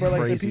a hey, bro.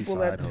 Like the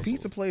people at hustle.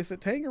 Pizza Place at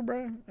Tanger,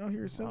 bro, out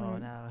here selling. Oh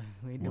no,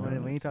 we ain't doing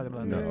it. We ain't talking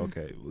about no, that.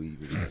 okay.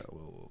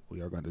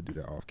 We are going to do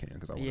that off cam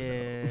because I want to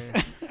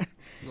Yeah.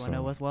 You want to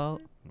know what's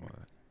wild? What?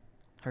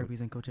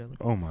 Herpes and Coachella.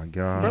 Oh my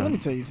god. Bro, let me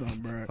tell you something,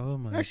 bro. Oh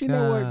my Actually, god. you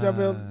know what,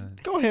 Javel?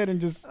 Go ahead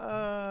and just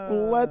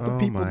let the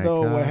people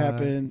know what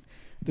happened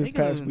this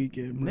past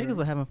weekend, bro. Niggas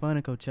were having fun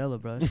in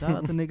Coachella, bro. Shout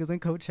out to niggas in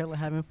Coachella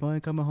having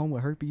fun, coming home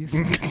with herpes.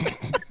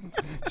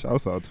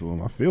 Shouts out to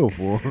him. I feel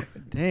for him.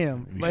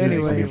 Damn. You But should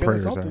anyway, send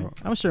prayers out.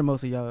 I'm sure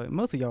most of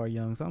y'all are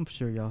young, so I'm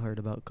sure y'all heard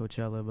about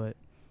Coachella, but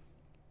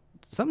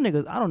some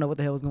niggas, I don't know what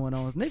the hell was going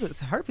on. Niggas,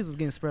 herpes was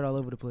getting spread all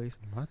over the place.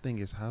 My thing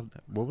is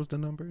what was the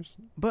numbers?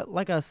 But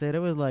like I said, it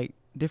was like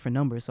different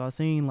numbers. So I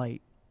seen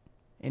like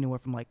anywhere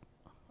from like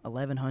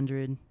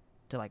 1,100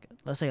 to like,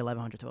 let's say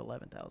 1,100 to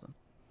 11,000.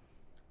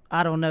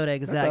 I don't know the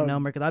exact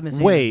number because I've been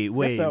seeing.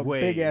 That's a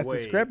big ass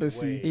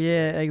discrepancy.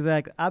 Yeah,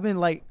 exactly. I've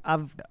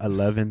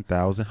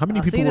 11,000. How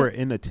many people were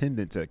in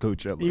attendance at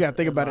Coachella? You gotta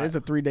think about it. It's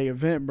a 3-day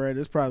event, bro. It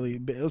was probably. You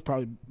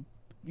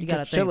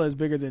gotta Coachella think, is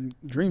bigger than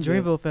Dreamville.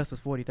 Dreamville Fest was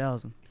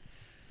 40,000.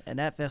 And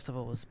that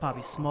festival was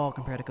probably small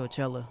compared to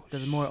Coachella.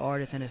 There's more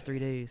artists and it's 3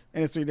 days.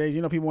 And it's 3 days.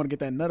 You know, people want to get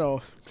that nut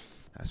off.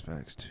 That's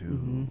facts too.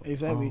 Mm-hmm.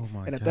 Exactly. Oh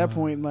and at that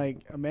point, like,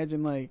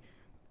 imagine like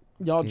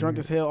y'all drunk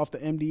as hell off the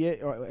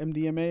MDA or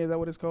MDMA. Is that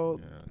what it's called?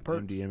 Yeah,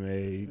 Perks.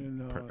 MDMA.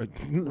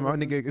 And, my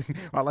nigga,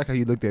 I like how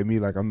you looked at me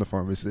like I'm the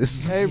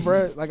pharmacist. Hey,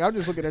 bro. Like, I'm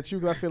just looking at you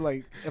because I feel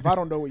like if I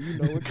don't know what you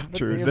know, it kind of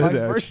True, vice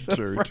versa.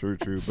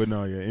 True. But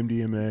no, yeah,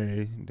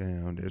 MDMA.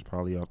 Damn, there's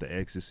probably off the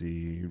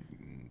ecstasy.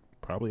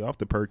 Probably off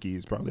the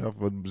perkies, probably off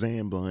of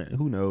Zan Blunt.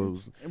 Who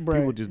knows? Bruh.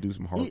 People just do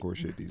some hardcore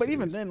shit these days. But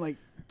even then, like,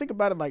 think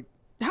about it. Like,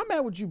 how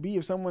mad would you be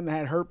if someone that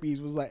had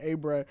herpes was like, "Hey,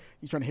 bro,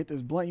 you trying to hit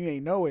this blunt? You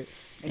ain't know it."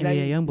 And yeah,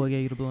 young boy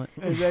gave you the blunt.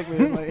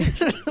 Exactly. Like,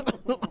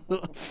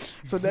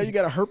 so now you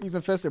got a herpes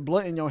infested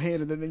blunt in your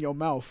hand and then in your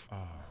mouth.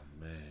 Oh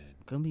man,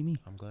 couldn't be me.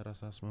 I'm glad I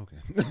stopped smoking.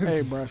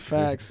 Hey, bro,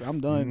 facts. I'm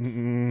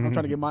done. I'm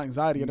trying to get my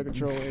anxiety under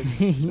control,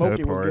 and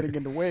smoking was getting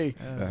in the way.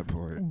 That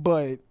part.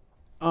 But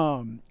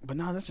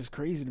no, that's just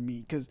crazy to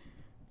me because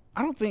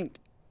I don't think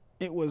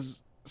it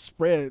was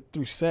spread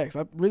through sex.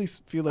 I really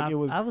feel like it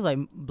was. I was like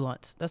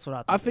blunts. That's what I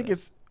think. I think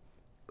it's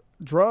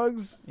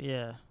drugs,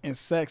 yeah, and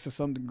sex to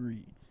some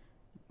degree.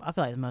 I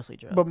feel like it's mostly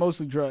drugs. But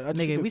mostly drugs.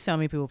 Nigga, we saw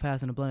many people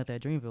passing the blunt at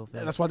that Dreamville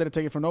Fest. That's why they didn't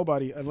take it from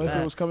nobody, unless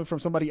it was coming from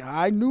somebody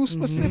I knew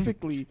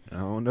specifically. I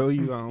don't know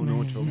you. I don't know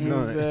what you're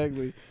doing.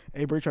 Exactly.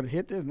 Hey, bro, you trying to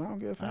hit this? No, I'm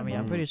good. I mean,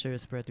 I'm pretty sure it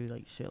spread through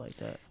like shit like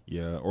that.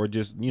 Yeah, or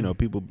just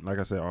people like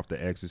I said off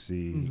the ecstasy.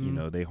 You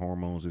know, they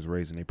hormones is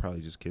raising. They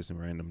probably just kissing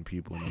random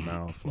people in the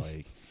mouth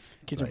like.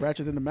 Kitchen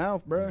batches in the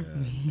mouth, bro. Yeah.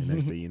 And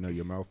next thing you know,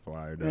 your mouth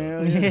fired up.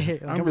 Yeah.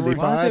 I'm really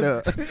fired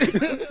up.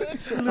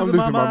 I'm losing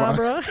my mind,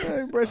 bro.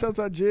 Hey, bro, shouts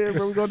out Jed,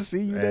 bro. We're going to see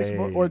you next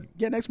month. Or,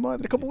 next month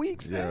in a couple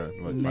weeks. Yeah,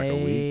 hey. like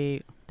a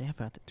week. Damn,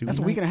 that's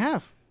a week and a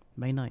half.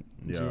 May 9th.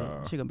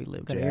 Yeah. She going to be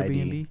lit. Got an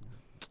Airbnb.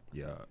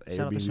 Yeah.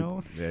 Shout out to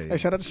Sean. Hey,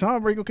 shout out to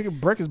Sean, bro. You going to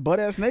break his butt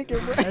ass naked,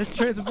 bro. That's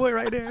Trent's boy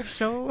right there,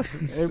 Sean.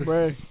 Hey,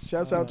 bro.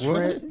 Shouts out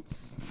Trent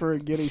for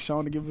getting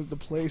Sean to give us the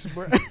place,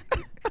 bro.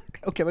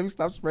 Okay, let me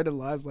stop spreading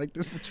lies like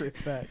this for Trent.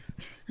 Fact.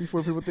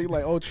 Before people think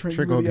like, oh, Trent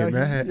really gonna get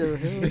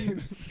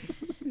mad.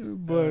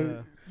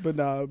 But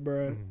nah,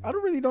 bro. I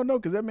don't know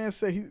because that man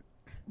said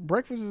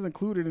breakfast is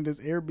included in this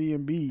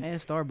Airbnb. And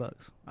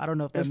Starbucks. I don't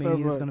know if that And means it's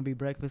Starbucks. going to be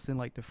breakfast in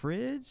like the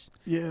fridge.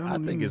 Yeah, I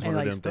think it's And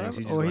one like of them things. Starbucks-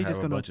 He's just or gonna he have just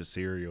a gonna- bunch of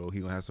cereal. He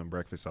gonna have some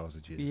breakfast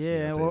sausages. He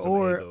Yeah, gonna say some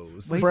or-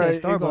 Eggos. but he Bruh, said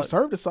ain't gonna Starbucks.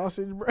 serve the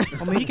sausage, bro.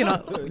 I mean, you can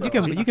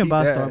Keep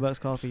buy that. Starbucks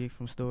coffee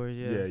from stores.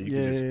 Yeah. Yeah, you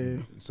Yeah.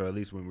 can just, so at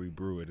least when we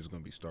brew it, it's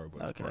gonna be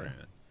Starbucks Okay. brand.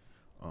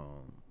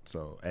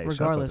 So hey,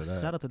 Regardless,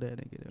 shout out to that.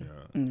 nigga. Yeah.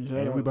 Shout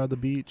And we out. by the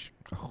beach.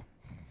 Oh.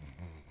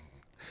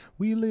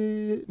 We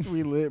lit.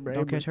 We lit, bro.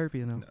 Don't catch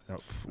herpes though.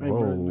 Hey, Whoa,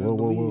 bro, whoa, whoa,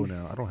 whoa! believe.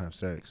 Now I don't have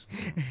sex.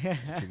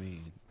 What you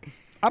mean?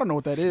 I don't know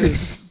what that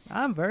is.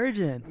 I'm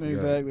virgin.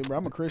 Exactly, bro.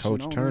 I'm a Christian. I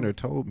Coach don't Turner know.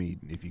 told me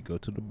if you go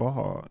to the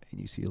bar and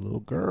you see a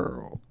little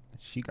girl,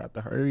 she got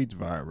the AIDS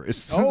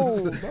virus.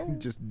 Oh, bro.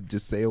 just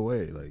stay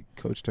away. Like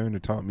Coach Turner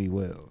taught me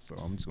well, so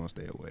I'm just gonna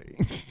stay away.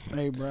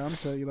 Hey, bro. I'm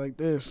telling you like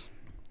this.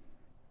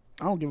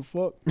 I don't give a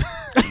fuck.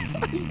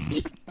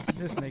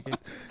 This nigga.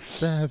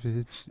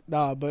 Savage.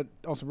 Nah, but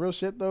on some real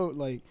shit though,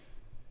 like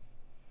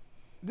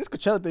this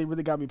Coachella thing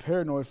really got me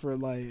paranoid for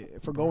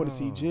going to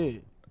see Bro.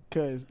 Jid.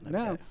 Cause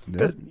now,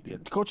 That-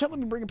 Coachella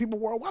be bringing people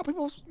worldwide.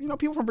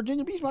 People from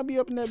Virginia Beach might be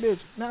up in that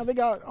bitch. Now they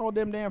got all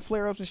them damn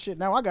flare ups and shit.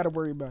 Now I got to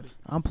worry about it.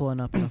 I'm pulling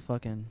up in a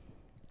fucking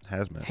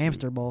Hazmat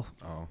hamster suit. ball.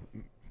 Oh,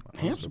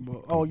 Hamster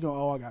ball.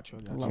 Oh, I got you.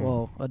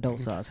 Well, adult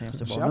size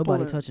hamster ball. Shit, I Nobody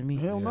pull it- touching me.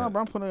 Hell no, Yeah.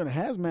 bro. I'm putting in a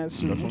hazmat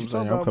suit. That's What what you I'm talking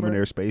saying. about, I'm coming bro?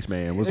 there,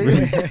 spaceman. What's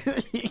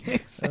really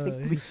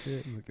Exactly.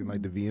 looking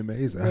like the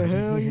VMAs? Yeah,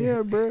 hell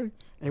yeah, bro.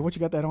 Hey, what you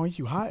got that on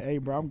you? Hot? Hey,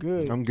 bro, I'm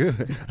good. I'm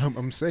good.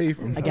 I'm safe.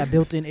 I got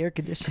built-in air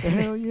conditioning.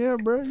 Hell yeah,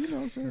 bro. You know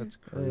what I'm saying? That's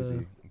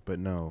crazy. But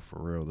no, for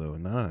real though.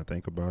 Now that I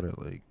think about it,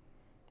 like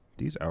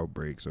these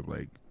outbreaks of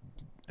like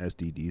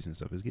STDs and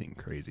stuff is getting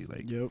crazy.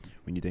 Like Yep.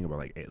 when you think about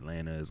like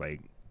Atlanta is like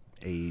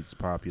AIDS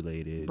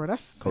populated. Bro,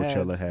 that's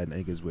Coachella sad. had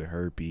niggas with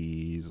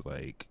herpes.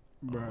 Like,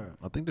 Bruh.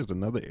 I think there's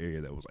another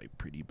area that was like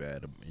pretty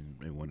bad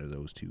in one of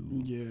those two.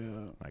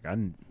 Yeah. Like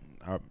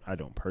I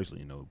don't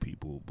personally know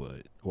people,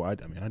 but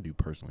I mean I do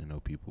personally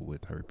know people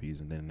with herpes,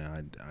 and then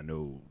I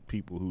know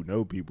people who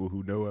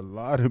know a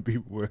lot of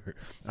people with.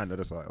 I know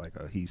that's like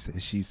a he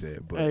said she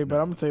said, but Hey, but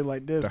no, I'm gonna tell you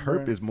like this. the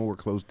herp bruh. is more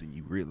close than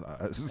you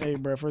realize. Hey,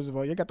 bro. First of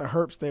all, you got the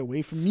herp. Stay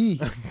away from me.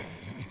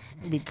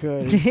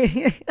 Because,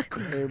 hey,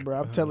 bro,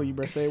 I'm telling you,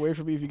 bro, stay away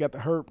from me if you got the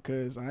herp.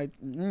 Because and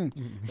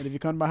if you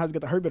come to my house, you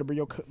got the herp, you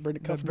better bring the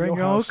cup from Bring your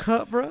your own house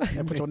cup, bro.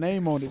 and put your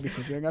name on it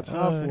because you ain't got time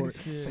Oh, for it.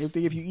 shit. Same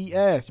thing if you eat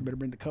ass, you better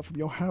bring the cup from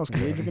your house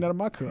because you ain't drinking out of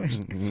my cups.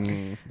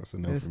 That's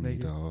enough This for me,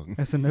 nigga. dog.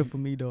 That's enough for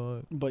me,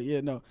 dog. But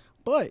yeah, no.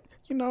 But,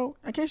 you know,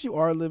 in case you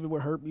are living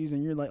with herpes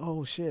and you're like,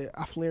 oh shit,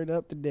 I flared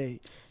up today.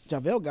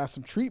 Javel got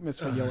some treatments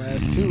for your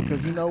ass too,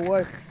 because you know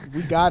what?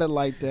 We got it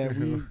like that.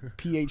 We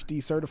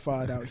PhD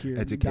certified out here. We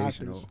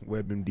Educational doctors.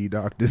 WebMD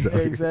doctors. Yeah,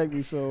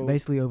 exactly. So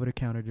Basically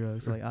over-the-counter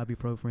drugs like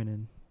ibuprofen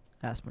and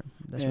aspirin.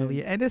 That's And-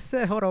 really it. And it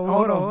said, hold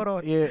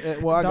on. Yeah,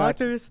 well, I got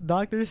you.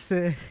 Doctors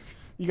said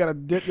You gotta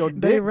dip your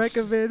dick. they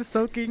recommend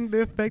soaking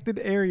the affected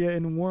area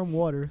in warm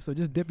water. So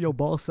just dip your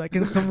ball sack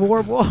in some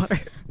warm water.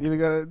 You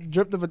gotta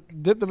dip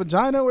the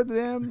vagina with the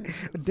damn Dick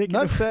in the-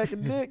 nutsack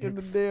and dick in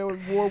the damn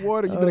warm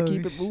water. You better Oh,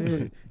 keep it moving.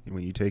 shit.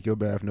 When you take your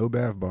bath, no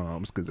bath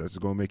bombs, because that's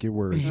just gonna make it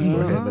worse. Just go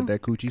ahead and let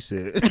that coochie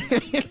sit.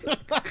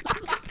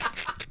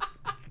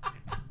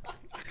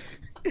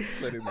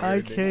 Let it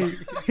I marinate.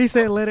 can't. He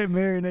said, "Let it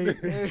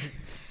marinate."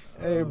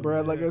 Hey,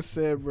 bro, like I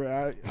said,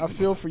 bro, I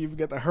feel for you if you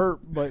got the hurt,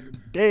 but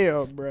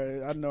damn,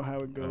 bro, I know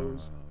how it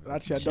goes.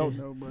 Actually, I don't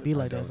know, but Be I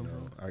like that. don't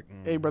sometimes. know.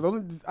 hey,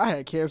 bro, I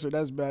had cancer.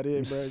 That's about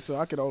it, bro. So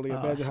I can only Oh,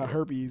 imagine how shit.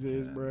 herpes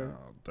is, Yeah, bro. no,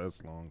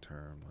 that's long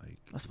term. Like,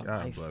 That's for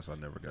God life. bless. I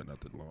never got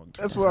nothing long term.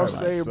 That's what I'm That's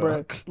saying, bro.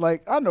 Suck.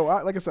 Like I know,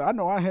 like I said, I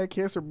know I had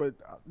cancer, but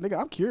nigga,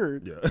 I'm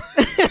cured. Yeah.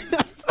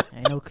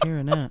 Ain't no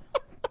clearing that.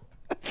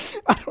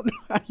 I don't know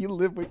how you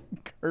live with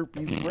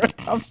herpes, bro.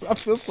 I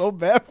feel so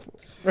bad for.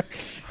 Bro.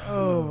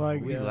 Oh my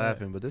We god.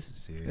 laughing, but this is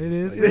serious. It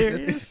is Like,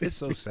 serious. It's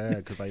so sad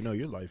because I know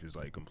your life is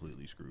like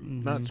completely screwed.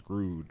 Not Mhm.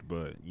 screwed,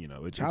 but you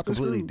know it's Chop is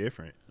completely screwed.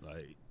 different.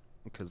 Like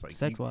because like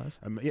Sex wise.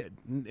 I mean, yeah,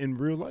 in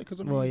real life,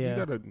 because I mean, Well, yeah. you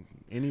gotta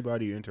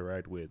anybody you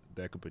interact with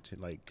that could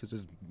pretend like because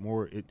it's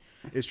more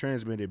it's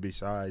transmitted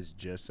besides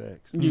just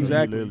sex. So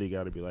Exactly. you literally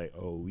got to be like,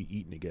 oh, we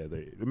eating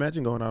together.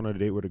 Imagine going out on a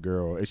date with a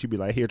girl and she'd be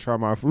like, here, try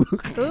my food.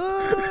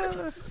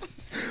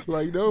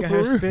 Like no, Got for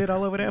her real. spit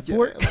all over that Yeah,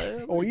 fork.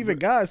 like, Or even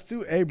guys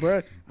too. Hey,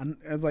 bro,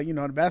 it's like in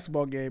a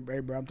basketball game. Hey,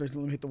 bro, I'm thirsty.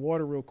 Let me hit the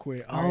water real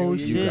quick. Oh, All right,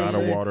 shit. you know got what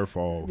I'm a saying?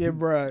 waterfall. Yeah,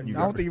 bro. I You don't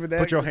gotta think even that.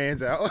 Put your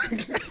hands out.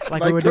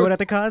 Like we were go- doing at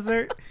the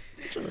concert.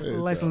 Put your hands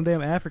Like some out.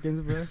 damn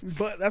Africans, bro.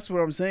 But that's what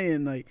I'm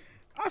saying. Like,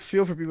 I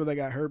feel for people that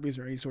got herpes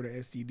or any sort of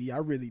STD. I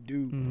really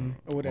do, Mhm.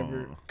 or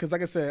whatever. Oh. Because,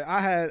 like I said, I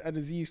had a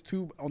disease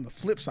too. On the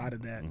flip side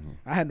of that, Mhm.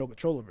 I had no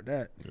control over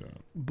that. Yeah.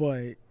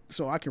 But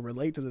so I can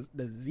relate to the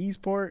disease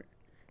part.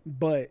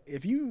 But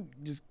if you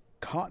just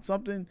caught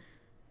something,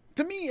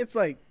 to me, it's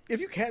like if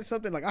you catch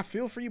something, like I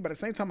feel for you, but at the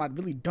same time, I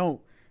really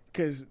don't,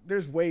 because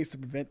there's ways to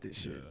prevent this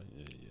shit.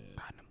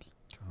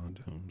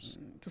 Condoms.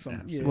 To some,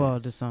 Abstinence. yeah, Well,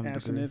 to some degree.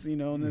 abstinence, you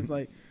know, and it's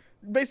like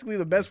basically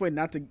the best way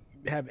not to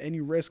have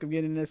any risk of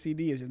getting an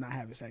STD is just not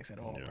having sex at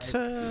all.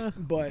 Yeah. Right?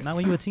 But Not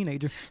when you're a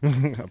teenager.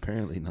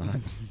 Apparently not.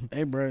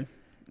 hey, bro,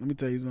 let me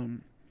tell you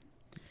something.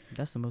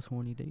 That's the most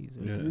horny days.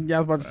 Yeah. Yeah, I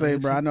was about to say,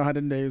 bro. I know how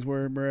them days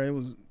were, bro. It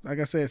was like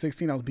I said,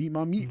 16. I was beating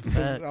my meat.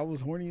 Facts. I was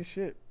horny as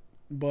shit.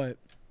 But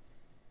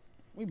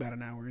we about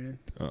an hour in.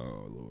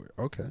 Oh Lord.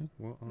 Okay.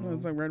 Well,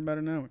 It's like right about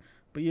an hour.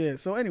 But yeah.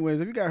 So,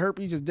 anyways, if you got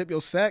herpes, just dip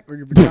your sack or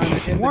your vagina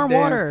in Warm the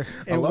damn- water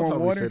I in love warm how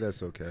water. we say that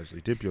so casually.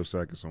 Dip your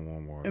sack in some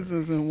warm water. It's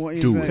in one, Do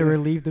it. to exactly.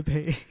 relieve the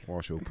pain.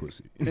 Wash your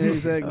pussy.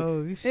 Exactly.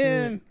 Oh shit.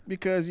 And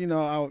because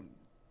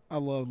I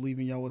love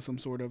leaving y'all with some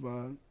sort of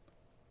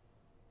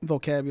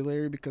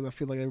vocabulary because I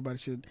feel like everybody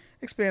should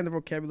expand their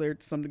vocabulary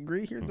to some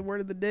degree. Here's the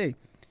word of the day.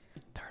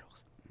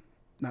 Turtles.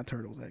 Not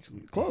turtles, actually.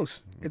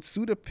 Close. It's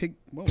pseudopig.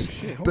 Whoa,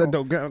 shit. Hold That on.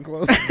 don't count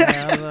close.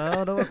 I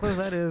don't know what close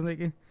that is,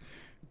 nigga.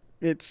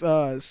 It's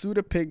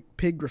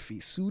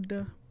pseudopigraphy.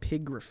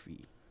 Pseudopigraphy.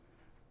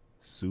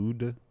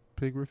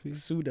 Pseudopigraphy?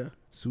 Pseudo.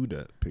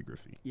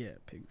 Pseudopigraphy. Yeah,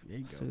 pig. There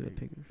you go. Pseudo baby.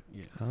 pigger.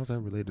 Yeah. How's that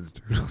related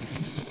to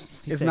turtles?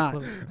 He It's said not.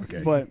 close.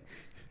 Okay. But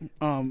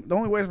the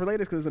only way it's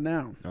related is because it's a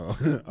noun. Oh,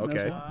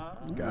 okay. Yeah,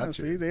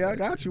 Gotcha. see, I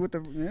got you with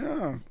the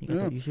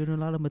You should know a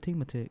lot of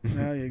mathematics.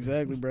 Yeah,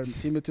 exactly, bro.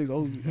 Mathematics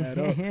always add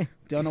up.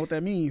 Y'all know what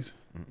that means?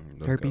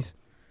 Let's Herpes.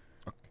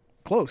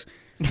 Close.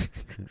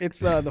 It's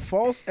the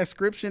false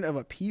ascription of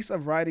a piece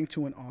of writing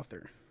to an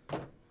author.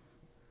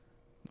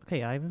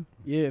 Okay, Ivan.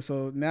 Yeah,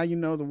 so now you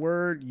know the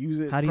word. Use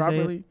it How do you say it?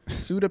 properly.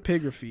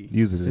 Pseudopigraphy.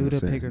 Use it in a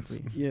sentence.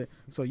 Pseudopigraphy. Yeah,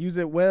 so use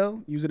it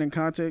well. Use it in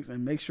context,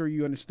 and make sure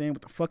you understand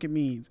what the fuck it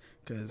means.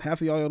 Because half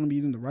of y'all don't be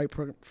using the right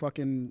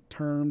fucking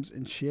terms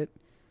and shit.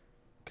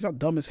 Because y'all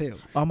dumb as hell.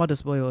 I'm about to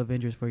spoil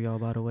Avengers for y'all,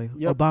 by the way.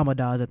 Yep. Obama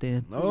dies at the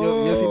end.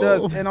 No. Yes, he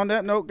does. And on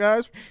that note,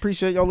 guys,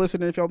 appreciate y'all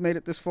listening. If y'all made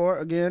it this far,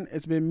 again,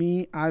 it's been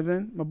me,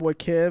 Ivan, my boy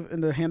Kev,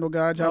 and the handle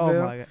guy, Oh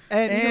Javel. my god.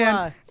 And And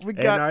Eli. we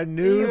And got our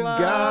new Eli.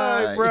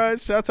 guy.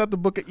 bruh. Shouts out the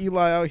Book of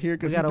Eli out here. We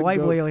Cause got he's a white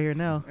the boy goat. over here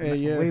now. Hey,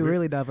 yeah. We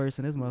really diverse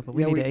in this motherfucker.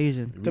 We Yeah, need we- an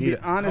Asian. To be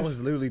I honest-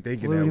 was literally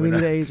thinking We that. need when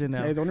an I- Asian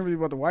now. Hey, don't even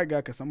about the white guy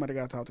because somebody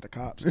got to talk to the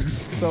cops.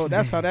 So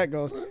that's how that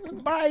goes.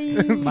 Bye.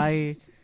 Bye.